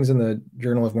some things in the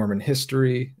Journal of Mormon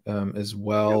History as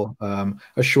well.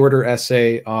 A shorter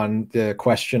essay on the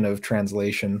question of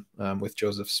translation with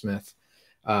Joseph Smith.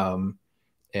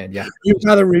 And yeah, you've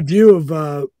got a review of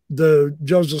the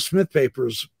Joseph Smith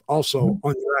papers also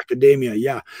on your academia.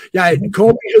 Yeah.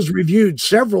 Colby has reviewed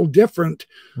several different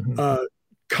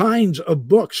kinds of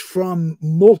books from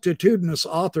multitudinous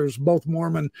authors, both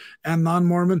Mormon and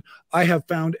non-Mormon. I have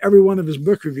found every one of his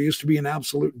book reviews to be an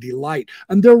absolute delight.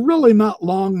 And they're really not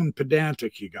long and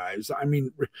pedantic, you guys. I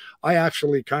mean, I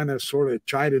actually kind of sort of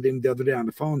chided him the other day on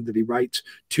the phone that he writes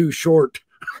too short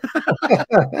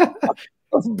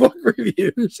book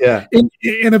reviews. Yeah.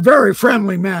 In a very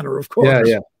friendly manner, of course.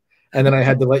 Yeah, yeah. And then I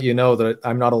had to let you know that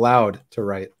I'm not allowed to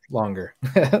write longer.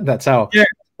 That's how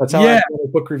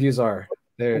book reviews are.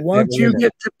 Once you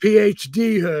get to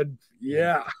Ph.D. hood,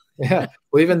 yeah. Yeah.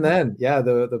 Well, even then, yeah,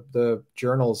 the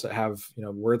journals have, you know,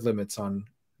 word limits on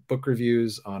book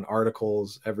reviews, on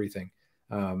articles, everything.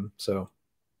 So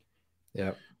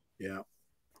yeah. Yeah.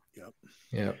 Yep.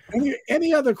 Yeah.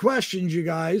 Any other questions, you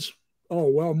guys? Oh,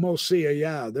 well, Mosia,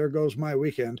 yeah, there goes my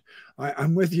weekend.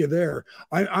 I'm with you there.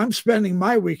 I'm spending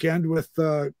my weekend with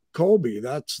Colby.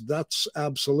 That's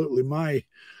absolutely my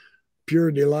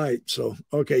pure delight. So,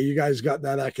 okay, you guys got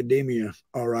that academia.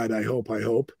 All right, I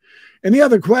hope. Any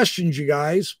other questions, you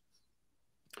guys?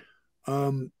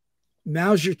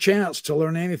 Now's your chance to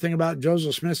learn anything about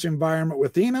Joseph Smith's environment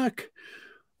with Enoch.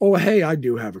 Oh, hey, I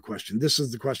do have a question. This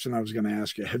is the question I was going to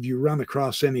ask you. Have you run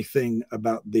across anything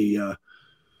about the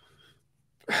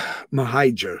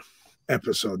Mahijah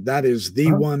episode? That is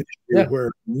the one issue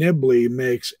where Nibley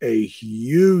makes a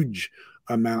huge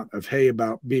amount of hay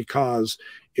about, because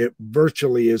it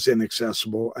virtually is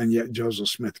inaccessible, and yet Joseph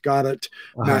Smith got it.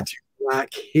 Matthew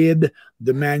Black hid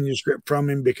the manuscript from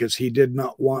him because he did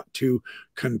not want to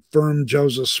confirm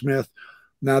Joseph Smith.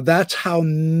 Now, that's how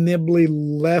Nibley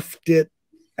left it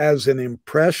as an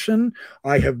impression.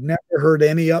 I have never heard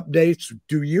any updates.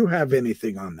 Do you have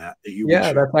anything on that you would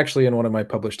share? That's actually in one of my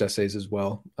published essays as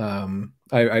well.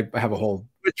 I have a whole...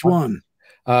 Which one?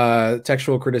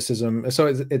 Textual criticism. So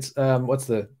it's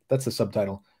that's the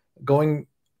subtitle. Going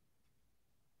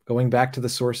back to the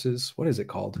sources. What is it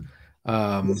called?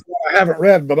 I haven't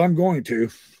read, but I'm going to.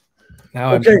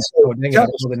 Now I'm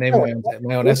the name of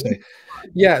my own essay.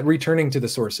 Yeah, returning to the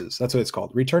sources. That's what it's called.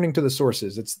 Returning to the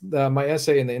sources. It's my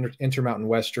essay in the Intermountain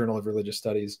West Journal of Religious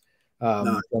Studies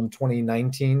from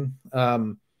 2019.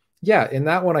 Yeah, in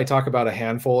that one I talk about a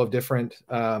handful of different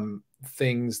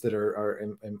things that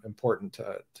are important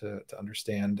to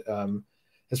understand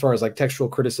as far as like textual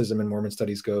criticism in Mormon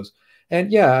studies goes.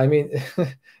 And yeah, I mean,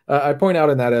 I point out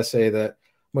in that essay that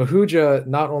Mahujah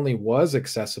not only was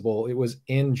accessible, it was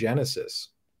in Genesis.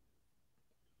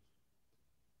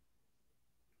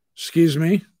 Excuse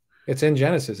me? It's in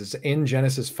Genesis. It's in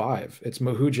Genesis 5. It's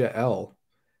Mahujah El,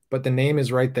 but the name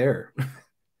is right there.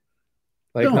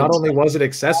 Like, not only was it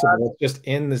accessible, it's just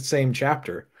in the same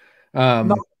chapter.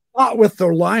 Not with the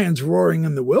lions roaring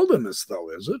in the wilderness, though,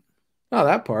 is it? No,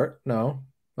 that part, no.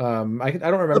 I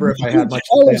don't remember if I had much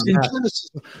to say on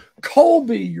that.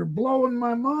 Colby, you're blowing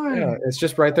my mind. Yeah, it's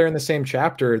just right there in the same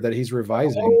chapter that he's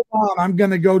revising. Hold on, I'm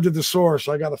going to go to the source.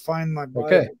 I got to find my Bible.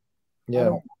 Okay.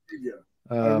 Yeah.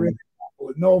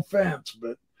 No offense,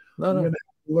 but I'm going to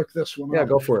look this one up. Yeah,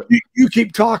 go for it. You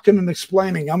keep talking and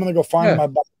explaining. I'm going to go find my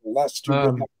Bible. That's too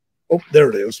good. Oh, there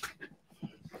it is.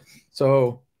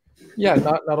 So, yeah,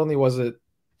 not only was it,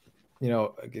 you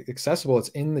know, accessible, it's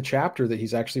in the chapter that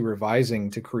he's actually revising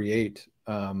to create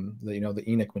the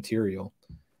Enoch material.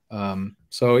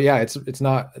 So yeah, it's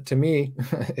not, to me,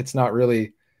 it's not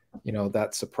really, you know,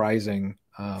 that surprising.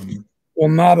 Well,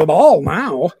 not at all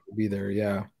now. To be there,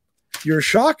 yeah. You're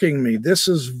shocking me. This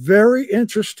is very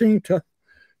interesting to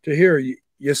hear.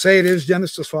 You say it is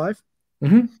Genesis 5?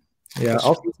 Mm-hmm. Yeah,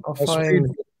 I'll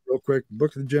find real quick.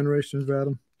 Book of the Generations of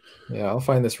Adam. Yeah, I'll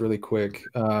find this really quick.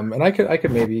 And I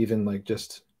could maybe even like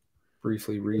just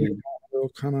briefly read.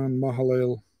 Kanan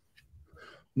Mahalalel.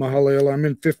 I'm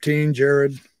in 15.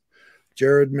 Jared,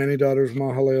 many daughters,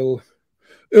 Mahalalel.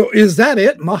 Oh, is that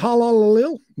it?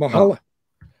 Mahalalel? No.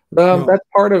 That's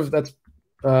part of that's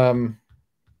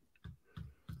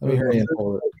let me hear you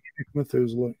pull it.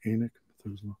 Methuselah, Enoch,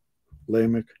 Methuselah,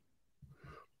 Lamech,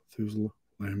 Methuselah.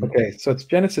 Okay, so it's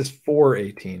Genesis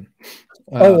 4:18.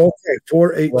 Okay,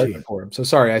 4:18. So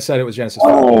sorry, I said it was Genesis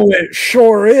 4. Oh, it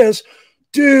sure is.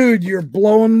 Dude, you're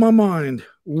blowing my mind.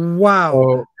 Wow.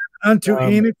 So, unto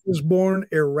Enoch was born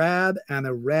Irad, and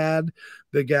Irad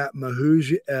begat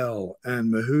Mahujael,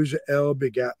 and Mahujael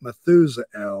begat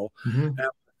Methusael, and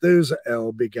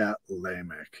Methusael begat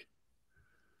Lamech.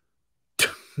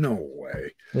 No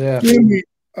way. Yeah.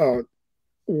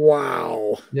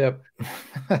 Wow. Yep.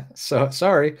 So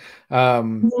sorry.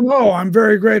 No, I'm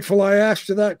very grateful I asked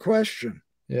you that question.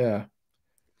 Yeah.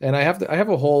 And I have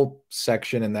a whole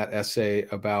section in that essay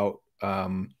about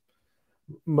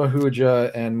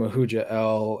Mahujah and Mahujah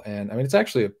El, and I mean it's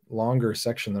actually a longer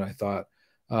section than I thought.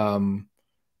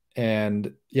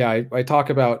 And yeah, I talk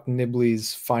about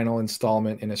Nibley's final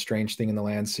installment in A Strange Thing in the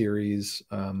Land series.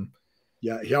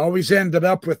 Yeah, he always ended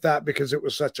up with that because it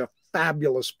was such a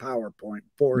fabulous PowerPoint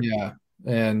for Yeah,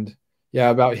 and yeah,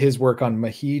 about his work on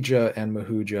Mahija and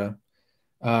Mahuja.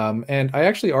 And I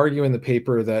actually argue in the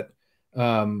paper that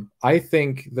I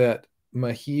think that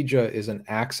Mahija is an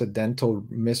accidental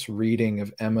misreading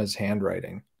of Emma's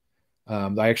handwriting.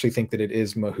 I actually think that it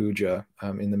is Mahuja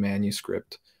in the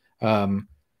manuscript.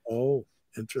 Oh,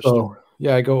 interesting. So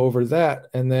yeah, I go over that,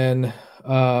 and then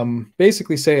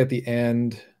basically say at the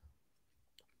end,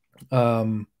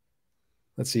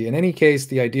 let's see. In any case,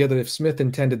 the idea that if Smith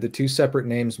intended the two separate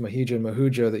names Mahija and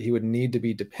Mahuja, that he would need to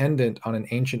be dependent on an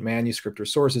ancient manuscript or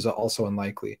source is also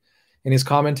unlikely. In his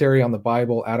commentary on the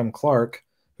Bible, Adam Clarke,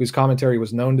 whose commentary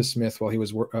was known to Smith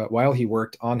while he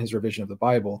worked on his revision of the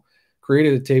Bible,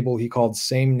 created a table he called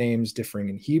 "Same Names Differing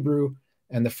in Hebrew,"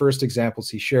 and the first examples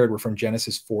he shared were from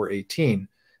Genesis 4:18,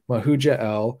 Mahuja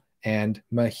El and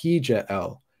Mahija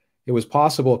El. It was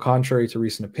possible, contrary to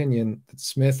recent opinion, that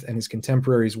Smith and his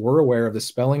contemporaries were aware of the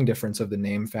spelling difference of the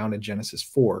name found in Genesis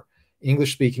 4.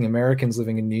 English-speaking Americans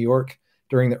living in New York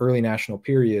during the early national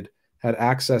period had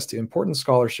access to important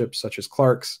scholarship such as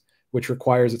Clarke's, which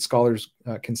requires that scholars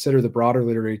consider the broader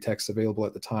literary texts available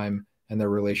at the time and their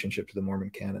relationship to the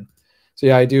Mormon canon. So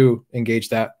yeah, I do engage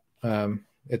that.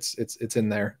 It's in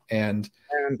there, and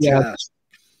yeah,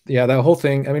 that whole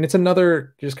thing. I mean, it's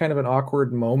another just kind of an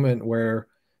awkward moment where,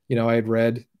 you know, I had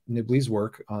read Nibley's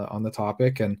work on the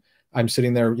topic, and I'm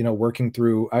sitting there, you know, working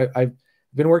through. I've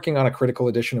been working on a critical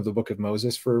edition of the Book of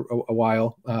Moses for a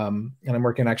while, and I'm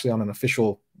working actually on an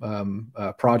official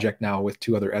project now with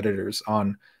two other editors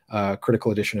on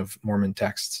critical edition of Mormon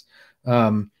texts.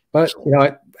 But you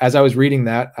know, as I was reading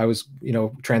that, I was, you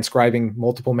know, transcribing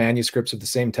multiple manuscripts of the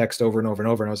same text over and over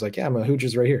and over, and I was like, yeah,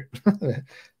 Mahuja's right here,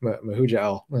 Mahuja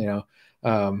El, you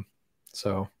know.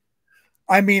 So.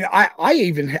 I mean,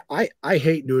 I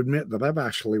hate to admit that I've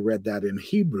actually read that in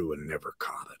Hebrew and never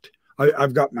caught it.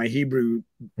 I've got my Hebrew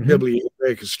Biblia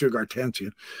Hebraica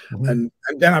Stugartensian, and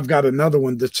then I've got another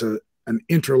one that's an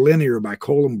interlinear by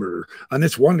Kollenberger, and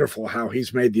it's wonderful how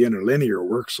he's made the interlinear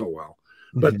work so well.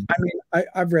 But I mean,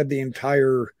 I've read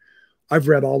I've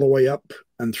read all the way up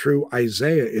and through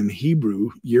Isaiah in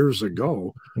Hebrew years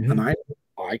ago, and I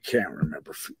can't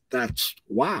remember. That's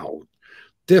wow,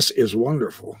 this is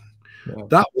wonderful. Yeah.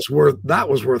 That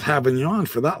was worth having you on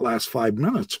for that last 5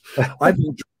 minutes.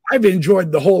 I've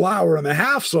enjoyed the whole hour and a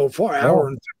half so far, hour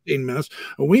and 15 minutes.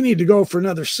 And we need to go for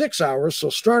another 6 hours. So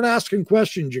start asking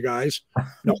questions, you guys.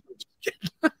 No,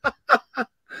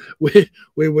 we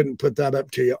wouldn't put that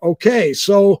up to you. Okay,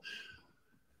 so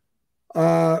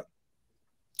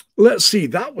let's see.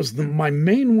 That was my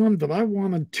main one that I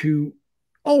wanted to.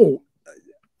 Oh,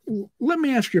 let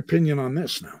me ask your opinion on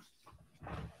this now.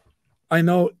 I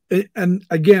know, and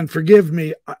again, forgive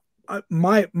me.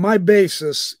 My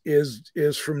basis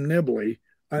is from Nibley,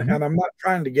 and I'm not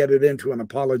trying to get it into an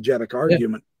apologetic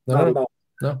argument, not at all.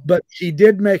 No. But he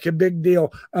did make a big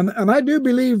deal, and I do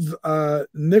believe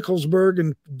Nicholsburg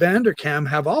and Vanderkam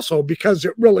have also, because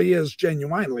it really is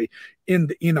genuinely in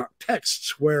the Enoch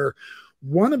texts, where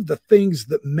one of the things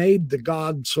that made the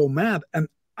God so mad, and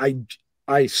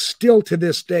I still to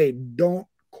this day don't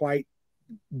quite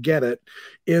get it,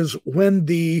 is when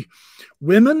the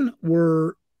women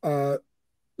were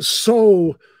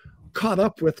so caught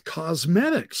up with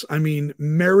cosmetics. I mean,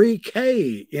 Mary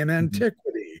Kay in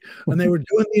antiquity, and they were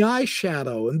doing the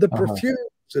eyeshadow and the perfumes.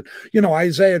 And, you know,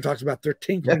 Isaiah talks about their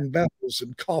tinkling bells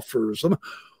and coffers. And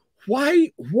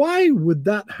why would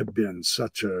that have been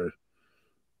such an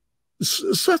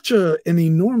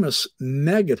enormous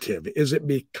negative? Is it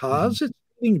because it's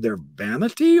their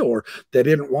vanity, or they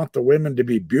didn't want the women to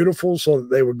be beautiful so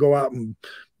that they would go out and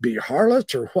be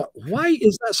harlots, or what? Why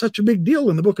is that such a big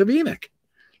deal in the Book of Enoch?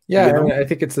 Yeah, you know? I mean, I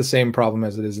think it's the same problem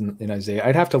as it is in Isaiah.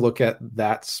 I'd have to look at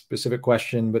that specific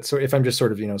question, but so if I'm just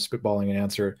sort of, you know, spitballing an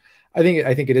answer, I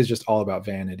think it is just all about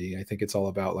vanity. I think it's all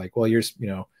about like, well, you're, you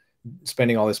know,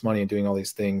 spending all this money and doing all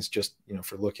these things just, you know,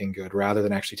 for looking good, rather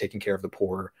than actually taking care of the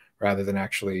poor, rather than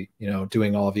actually, you know,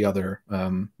 doing all of the other,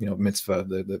 you know, mitzvah,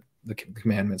 the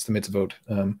commandments, the mitzvot,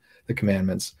 the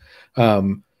commandments.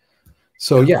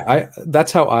 So yeah,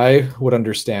 that's how I would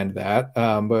understand that.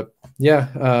 But yeah,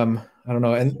 I don't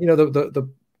know. And you know,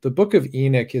 the Book of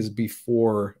Enoch is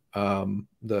before the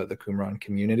Qumran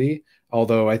community.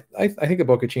 Although I think the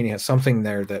Book of Enoch has something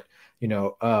there that, you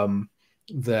know,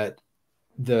 that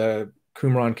the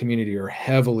Qumran community are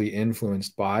heavily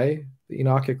influenced by the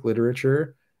Enochic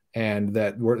literature, and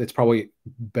that it's probably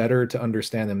better to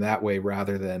understand them that way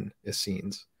rather than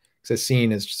Essenes, because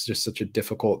Essene is just such a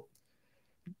difficult,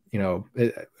 you know,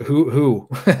 who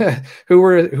who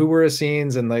were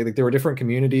Essenes, and like there were different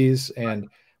communities, and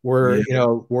you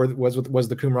know, was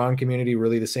the Qumran community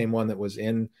really the same one that was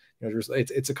in, you know,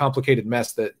 it's a complicated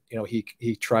mess that, you know,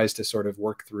 he tries to sort of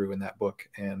work through in that book.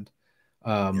 And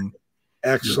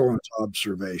excellent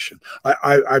observation.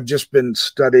 I've just been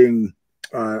studying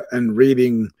and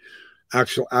reading,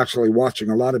 actually watching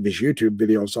a lot of his YouTube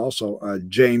videos also,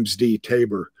 James D.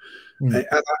 Tabor.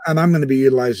 And I'm going to be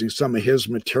utilizing some of his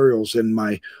materials in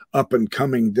my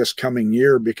this coming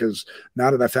year, because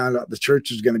now that I found out the church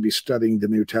is going to be studying the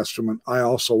New Testament, I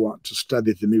also want to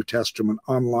study the New Testament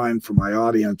online for my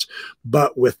audience,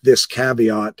 but with this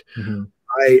caveat.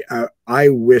 I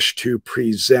wish to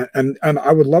present, and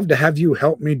I would love to have you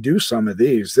help me do some of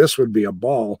these. This would be a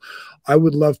ball. I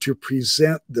would love to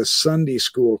present the Sunday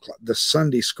school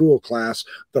class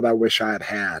that I wish I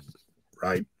had,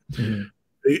 right?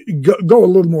 Go a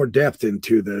little more depth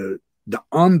into the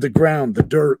on the ground, the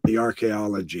dirt, the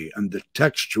archaeology, and the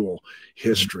textual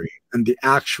history, and the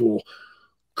actual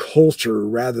culture,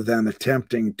 rather than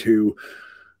attempting to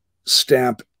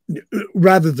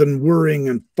rather than worrying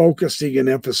and focusing and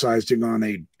emphasizing on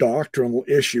a doctrinal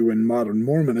issue in modern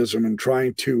Mormonism and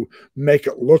trying to make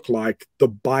it look like the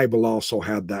Bible also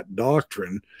had that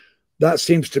doctrine. That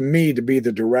seems to me to be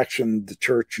the direction the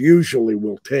church usually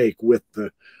will take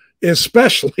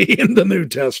especially in the New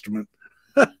Testament.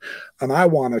 And I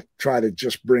want to try to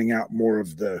just bring out more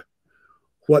of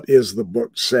what is the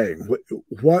book saying?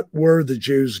 What were the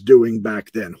Jews doing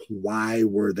back then? Why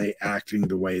were they acting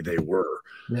the way they were?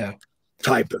 Yeah.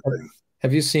 Type of thing.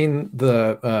 Have you seen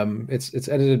it's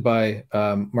edited by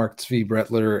Mark Zvi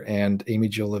Brettler and Amy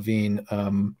Jill Levine,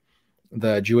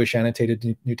 the Jewish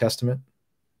Annotated New Testament?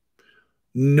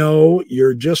 No,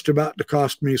 you're just about to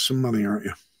cost me some money, aren't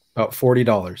you? About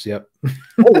 $40. Yep.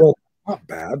 Oh, well, not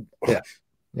bad.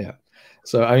 Yeah.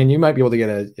 So, I mean, you might be able to get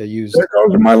a used. There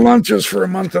goes my lunches for a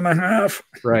month and a half.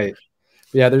 Right.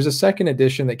 Yeah. There's a second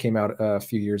edition that came out a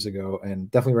few years ago, and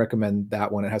definitely recommend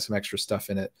that one. It has some extra stuff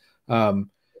in it.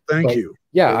 Thank you.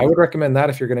 Yeah, I would recommend that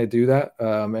if you're going to do that.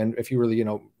 And if you really, you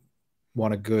know,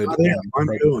 want a good.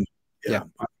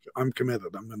 I'm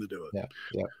committed. I'm going to do it. Yeah.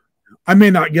 Yeah. I may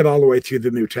not get all the way through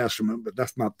the New Testament, but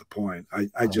that's not the point.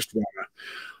 I just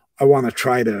want to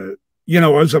try to, you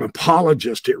know, as an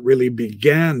apologist, it really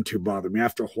began to bother me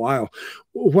after a while.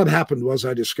 What happened was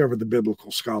I discovered the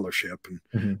biblical scholarship,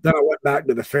 and then I went back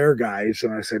to the fair guys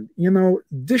and I said, you know,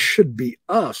 this should be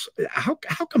us. How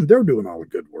come they're doing all the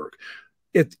good work?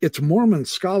 It's Mormon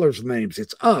scholars' names.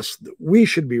 It's us. We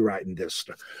should be writing this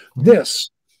stuff. This.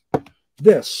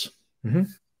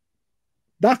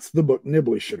 That's the book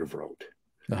Nibley should have wrote.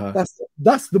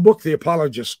 That's the book the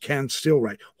apologists can still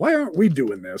write. Why aren't we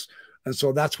doing this? And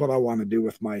so that's what I want to do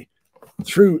with my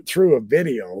through a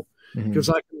video, because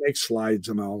I can make slides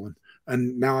and all,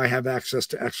 and now I have access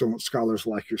to excellent scholars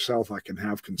like yourself. I can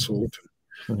have consult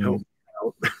and help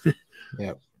out.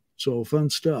 Yeah. So fun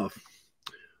stuff.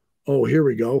 Oh, here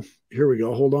we go.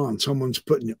 Hold on. Someone's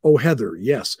putting, Heather.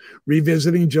 Yes.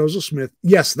 Revisiting Joseph Smith.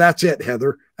 Yes, that's it,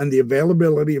 Heather. And the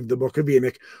availability of the Book of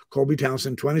Enoch, Colby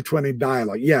Townsend, 2020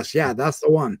 dialogue. Yes. Yeah, that's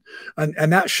the one.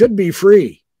 And that should be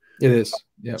free. It is.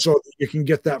 Yeah. So you can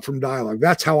get that from dialogue.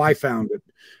 That's how I found it.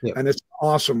 Yep. And it's an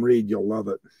awesome read. You'll love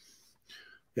it.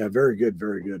 Yeah. Very good.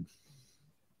 Very good.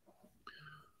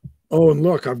 Oh, and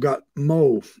look, I've got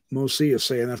Mo C is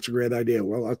saying that's a great idea.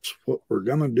 Well, that's what we're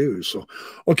going to do. So,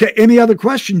 okay. Any other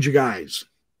questions, you guys?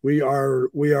 We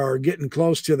are getting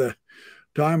close to the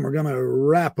time. We're going to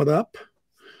wrap it up.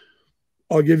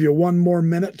 I'll give you one more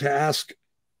minute to ask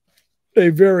a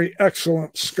very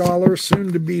excellent scholar,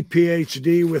 soon to be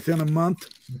Ph.D. within a month.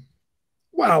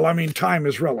 Well, I mean, time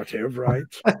is relative, right?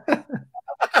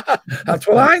 That's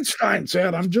what Einstein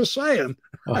said. I'm just saying.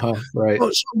 Right.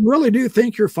 So really, do you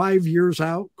think you're 5 years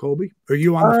out, Colby? Are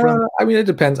you on the front? I mean, it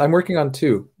depends. I'm working on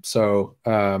 2. So,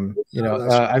 you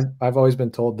know, I've always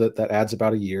been told that adds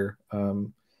about a year.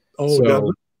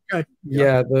 Okay.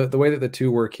 Yeah. The way that the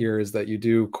 2 work here is that you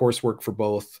do coursework for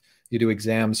both, you do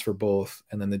exams for both,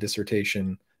 and then the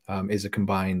dissertation is a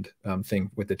combined thing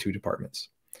with the 2 departments.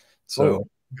 So,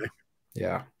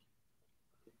 yeah.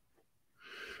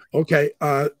 Okay.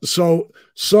 So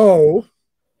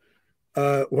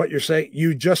what you're saying,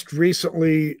 you just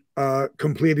recently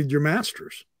completed your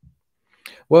master's.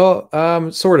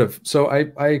 Well, sort of. So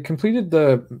I completed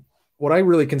what I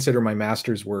really consider my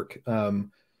master's work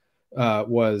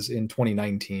was in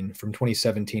 2019, from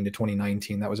 2017 to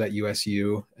 2019. That was at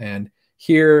USU. And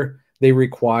here they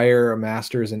require a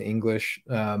master's in English.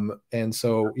 And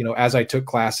so, you know, as I took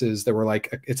classes, there were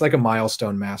it's like a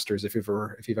milestone master's, if you've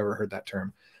ever heard that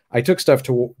term. I took stuff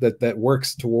that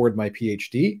works toward my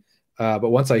PhD.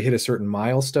 But once I hit a certain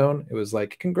milestone, it was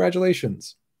like,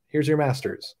 congratulations, here's your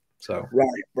master's. So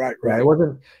right. Yeah,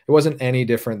 it wasn't any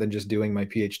different than just doing my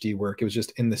PhD work. It was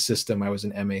just in the system. I was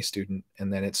an MA student,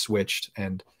 and then it switched,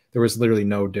 and there was literally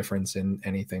no difference in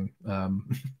anything.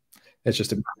 It's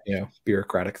just a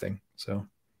bureaucratic thing. So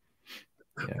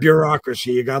yeah.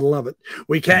 Bureaucracy, you gotta love it.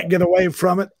 We can't get away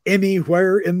from it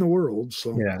anywhere in the world.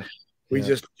 So we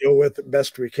just deal with it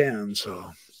best we can.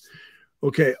 So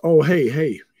okay. Oh,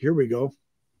 hey, here we go.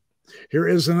 Here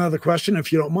is another question,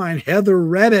 if you don't mind. Heather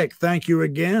Reddick, thank you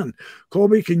again.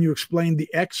 Colby, can you explain the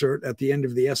excerpt at the end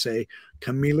of the essay,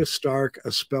 Camilla Stark,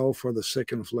 A Spell for the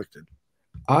Sick and Afflicted?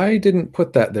 I didn't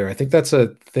put that there. I think that's a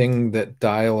thing that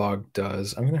Dialogue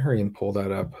does. I'm going to hurry and pull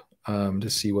that up to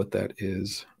see what that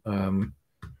is.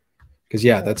 Because,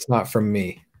 that's not from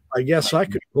me. I guess I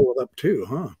could pull it up too,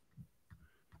 huh?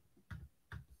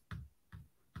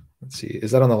 Let's see.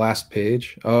 Is that on the last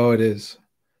page? Oh, it is.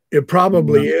 It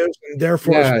probably is, and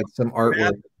therefore it's some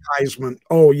artwork. Advertisement.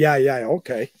 Oh, yeah.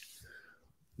 Okay.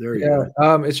 There you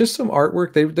go. It's just some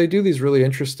artwork. They do these really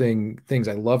interesting things.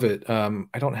 I love it.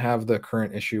 I don't have the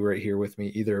current issue right here with me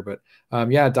either, but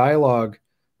Dialogue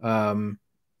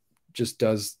just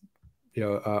does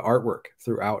artwork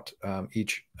throughout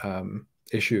each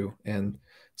issue, and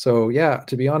so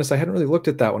to be honest, I hadn't really looked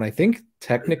at that one. I think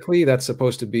technically that's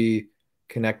supposed to be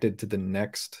connected to the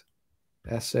next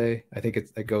essay. I think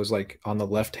it goes like on the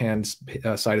left hand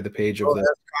side of the page of the.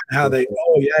 That's how they.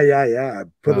 Oh yeah.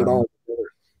 Put it all together.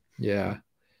 Yeah,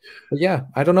 but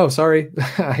I don't know. Sorry,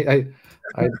 I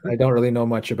don't really know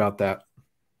much about that.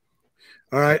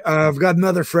 All right, I've got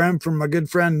another friend from my good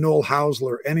friend Noel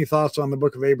Hausler. Any thoughts on the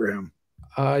Book of Abraham?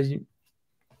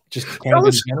 Just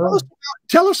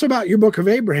tell us about your Book of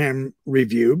Abraham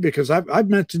review, because I've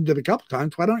mentioned it a couple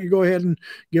times. Why don't you go ahead and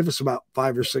give us about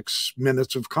 5 or 6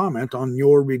 minutes of comment on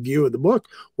your review of the book,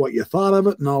 what you thought of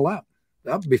it, and all that.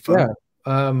 That'd be fun.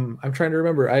 I'm trying to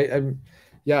remember.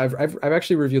 I've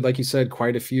actually reviewed, like you said,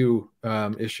 quite a few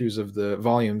issues of the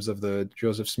volumes of the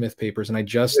Joseph Smith papers, and I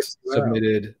just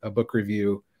submitted a book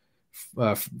review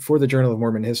for the Journal of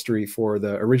Mormon History for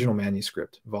the original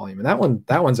manuscript volume, and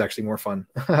that one's actually more fun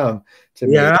to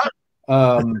me. I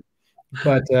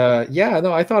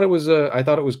thought it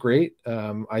was great.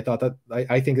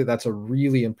 I think that's a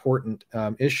really important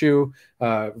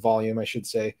volume, I should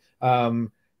say.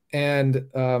 And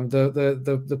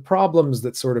the problems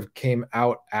that sort of came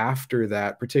out after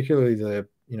that, particularly the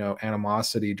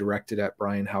animosity directed at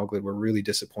Brian Hauglid, were really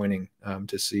disappointing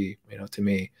to see, to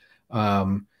me,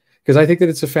 because I think that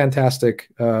it's a fantastic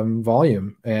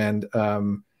volume, and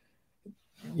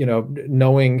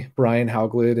knowing Brian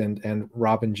Hauglid and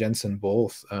Robin Jensen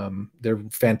both, they're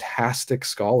fantastic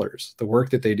scholars. The work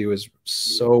that they do is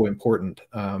so important.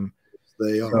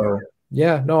 They are.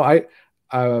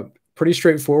 So, pretty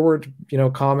straightforward,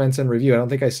 comments and review. I don't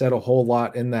think I said a whole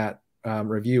lot in that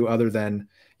review other than,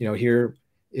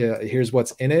 here's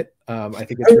what's in it. I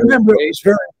think it's remember it was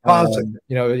very positive.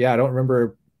 I don't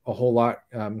remember a whole lot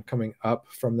coming up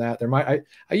from that. I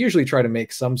usually try to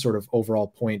make some sort of overall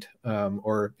point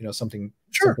or something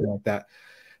like that.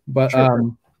 But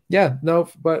to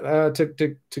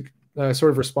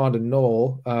sort of respond to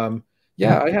Noel, I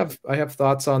have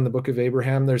thoughts on the Book of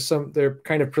Abraham. They're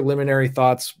kind of preliminary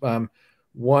thoughts.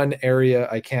 One area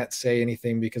I can't say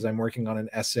anything because I'm working on an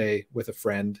essay with a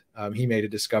friend. He made a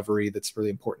discovery that's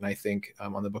really important, I think,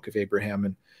 on the Book of Abraham,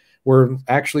 and we're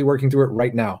actually working through it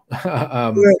right now.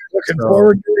 Looking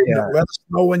forward to it. Let us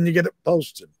know when you get it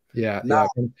posted.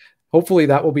 And hopefully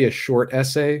that will be a short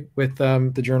essay with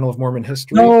the Journal of Mormon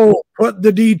History. No, put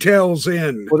the details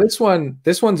in. Well, this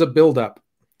one's a build-up.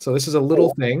 So this is a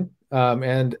little thing.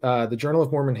 And the Journal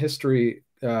of Mormon History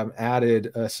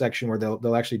added a section where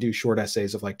they'll actually do short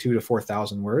essays of like 2,000 to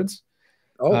 4,000 words.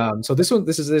 So this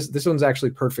one's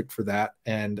actually perfect for that.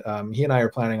 And he and I are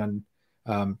planning on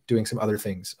doing some other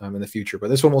things in the future. But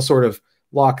this one will sort of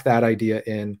lock that idea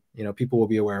in. People will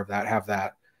be aware of that, have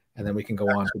that, and then we can go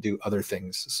on to do other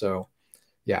things. So,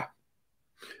 yeah.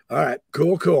 All right,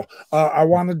 cool. I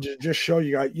wanted to just show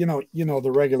you guys,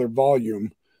 the regular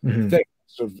volume thing.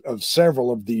 Of several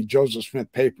of the Joseph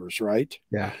Smith papers, right?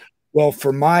 Yeah. Well,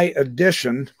 for my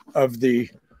edition of the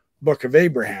Book of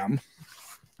Abraham,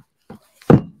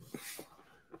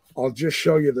 I'll just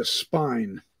show you the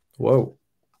spine. Whoa.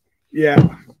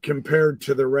 Yeah, compared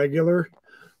to the regular.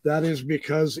 That is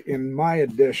because in my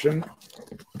edition,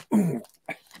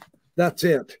 that's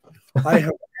it. I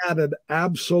have added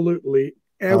absolutely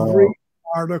every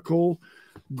article,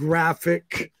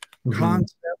 graphic,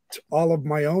 concept, all of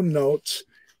my own notes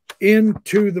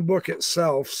into the book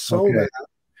itself, so that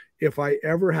if I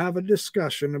ever have a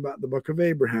discussion about the Book of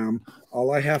Abraham,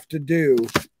 all I have to do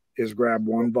is grab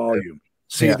one volume.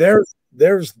 See, there's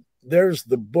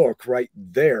the book right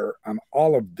there, and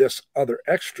all of this other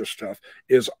extra stuff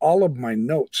is all of my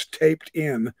notes taped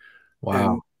in.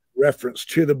 Wow. And reference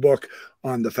to the book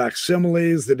on the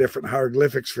facsimiles, the different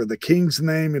hieroglyphics for the king's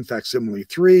name in facsimile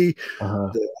 3,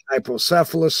 the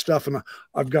hypocephalus stuff, and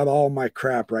I've got all my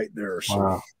crap right there. So.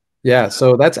 Wow. Yeah,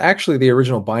 so that's actually the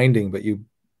original binding, but you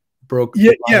broke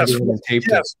the binding and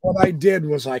taped it. What I did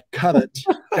was I cut it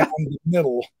down the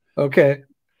middle. Okay.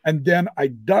 And then I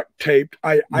duct taped.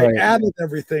 I added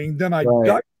everything. Then I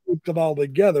duct taped it all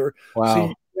together. Wow.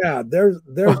 See, yeah, there's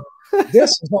this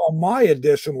is all my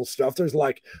additional stuff. There's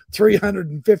like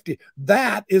 350.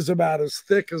 That is about as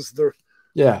thick as the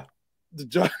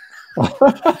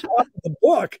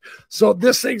book. So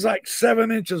this thing's like 7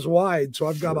 inches wide. So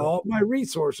I've got all my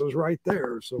resources right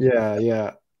there. So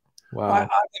yeah. Wow. I am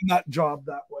not jobbed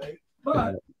that way.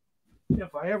 But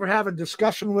if I ever have a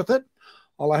discussion with it,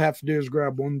 all I have to do is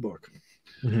grab one book.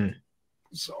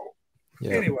 So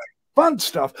anyway, fun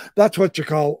stuff. That's what you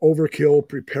call overkill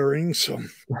preparing. So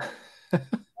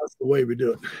that's the way we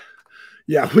do it.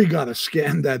 Yeah, we got to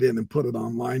scan that in and put it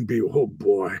online. Oh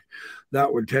boy,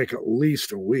 that would take at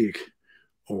least a week.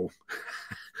 Oh,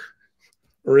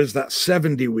 or is that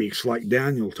 70 weeks like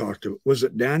Daniel talked to? Was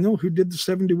it Daniel who did the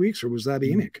 70 weeks, or was that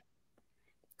Enoch?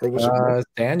 Or was it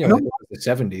Daniel? No. I think it was the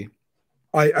 70.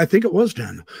 I think it was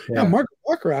Daniel. Yeah, Margaret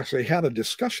Walker actually had a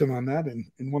discussion on that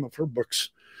in one of her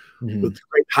books with the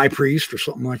Great High Priest or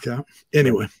something like that.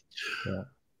 Anyway.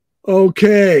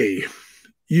 Okay.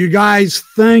 You guys,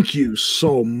 thank you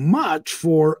so much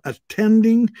for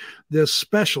attending this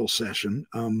special session.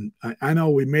 I know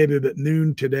we made it at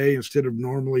noon today instead of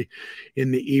normally in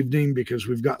the evening because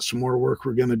we've got some more work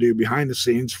we're going to do behind the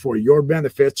scenes for your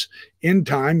benefits in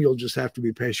time. You'll just have to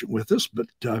be patient with us. But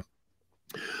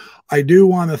I do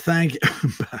want to thank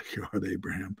Backyard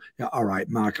Abraham. Yeah, all right,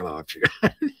 knock it off.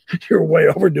 You're way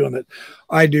overdoing it.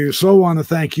 I do so want to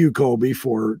thank you, Colby,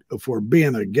 for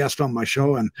being a guest on my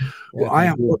show. And I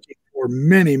am looking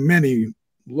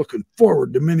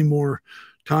forward to many more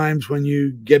times when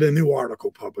you get a new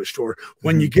article published or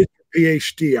when you get your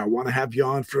Ph.D. I want to have you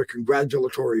on for a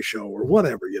congratulatory show or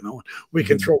whatever, we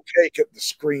can throw cake at the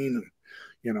screen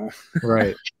and,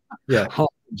 Right. Yeah.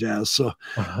 Jazz. So,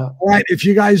 all right. If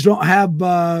you guys don't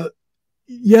have,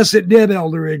 yes, it did,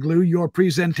 Elder Igloo. Your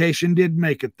presentation did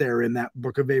make it there in that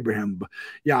Book of Abraham.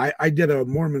 Yeah, I did a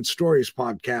Mormon Stories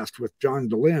podcast with John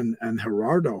DeLynn and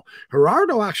Gerardo.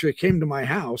 Gerardo actually came to my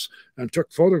house and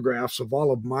took photographs of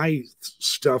all of my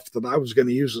stuff that I was going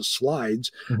to use as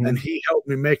slides, and he helped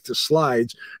me make the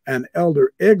slides. And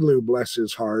Elder Igloo, bless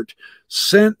his heart,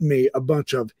 sent me a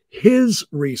bunch of his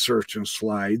research and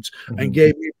slides and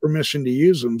gave me permission to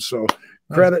use them. So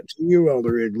credit to you,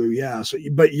 Elder Igloo. Yeah. So,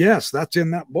 but yes, that's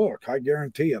in that book. I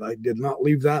guarantee it. I did not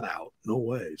leave that out. No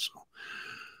way. So,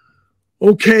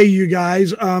 okay, you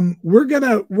guys, we're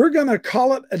gonna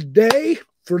call it a day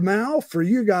for now for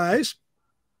you guys.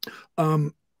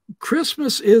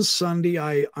 Christmas is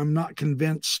Sunday. I'm not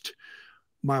convinced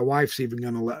my wife's even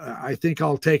going to I think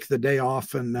I'll take the day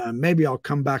off and maybe I'll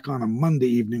come back on a Monday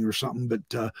evening or something,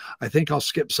 but I think I'll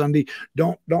skip Sunday.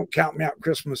 Don't count me out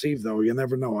Christmas Eve, though. You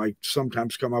never know. I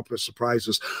sometimes come up with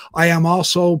surprises. I am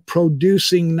also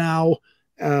producing now,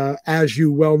 as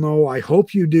you well know. I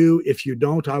hope you do. If you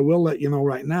don't, I will let you know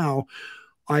right now.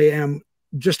 I am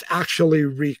just actually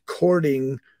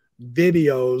recording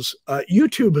videos.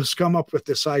 YouTube has come up with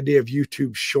this idea of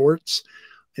YouTube Shorts.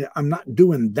 I'm not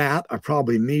doing that. I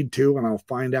probably need to, and I'll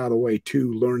find out a way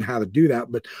to learn how to do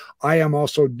that. But I am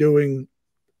also doing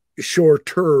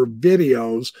shorter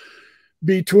videos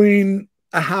between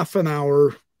a half an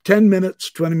hour, 10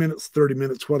 minutes, 20 minutes, 30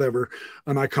 minutes, whatever.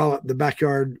 And I call it the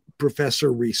Backyard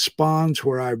Professor Responds,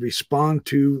 where I respond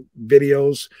to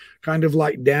videos, kind of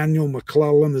like Daniel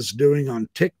McClellan is doing on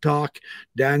TikTok.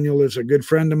 Daniel is a good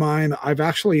friend of mine. I've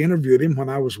actually interviewed him when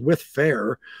I was with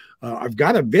Fair. I've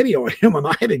got a video of him and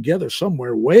I together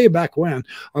somewhere way back when.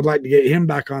 I'd like to get him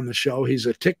back on the show. He's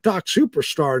a TikTok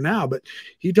superstar now, but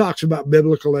he talks about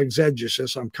biblical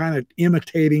exegesis. I'm kind of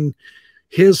imitating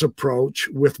his approach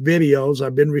with videos.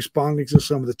 I've been responding to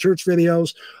some of the church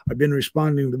videos. I've been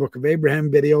responding to the Book of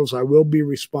Abraham videos. I will be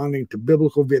responding to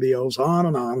biblical videos, on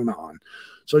and on and on.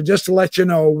 So just to let you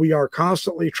know, we are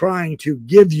constantly trying to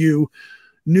give you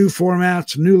new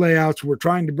formats, new layouts. We're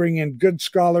trying to bring in good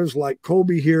scholars like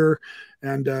Colby here,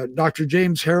 and Dr.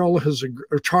 James Harrell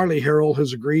Charlie Harrell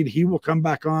has agreed he will come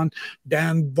back on.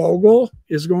 Dan Vogel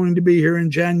is going to be here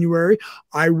in January.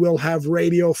 I will have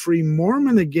Radio Free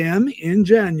Mormon again in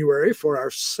January for our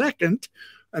second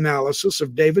analysis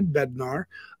of David Bednar.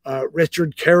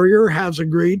 Richard Carrier has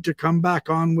agreed to come back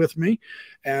on with me,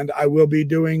 and I will be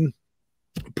doing,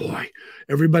 boy,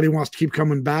 everybody wants to keep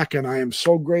coming back, and I am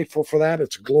so grateful for that.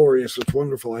 It's glorious. It's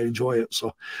wonderful. I enjoy it.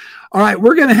 So, all right,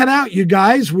 we're going to head out, you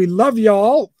guys. We love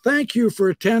y'all. Thank you for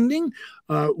attending.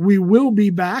 We will be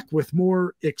back with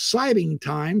more exciting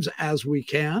times as we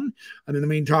can. And in the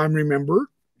meantime, remember,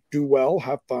 do well,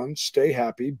 have fun, stay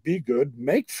happy, be good,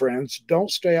 make friends,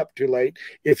 don't stay up too late.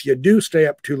 If you do stay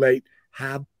up too late,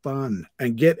 have fun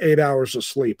and get 8 hours of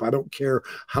sleep. I don't care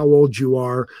how old you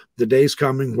are. The day's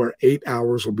coming where 8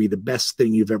 hours will be the best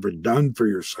thing you've ever done for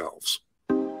yourselves.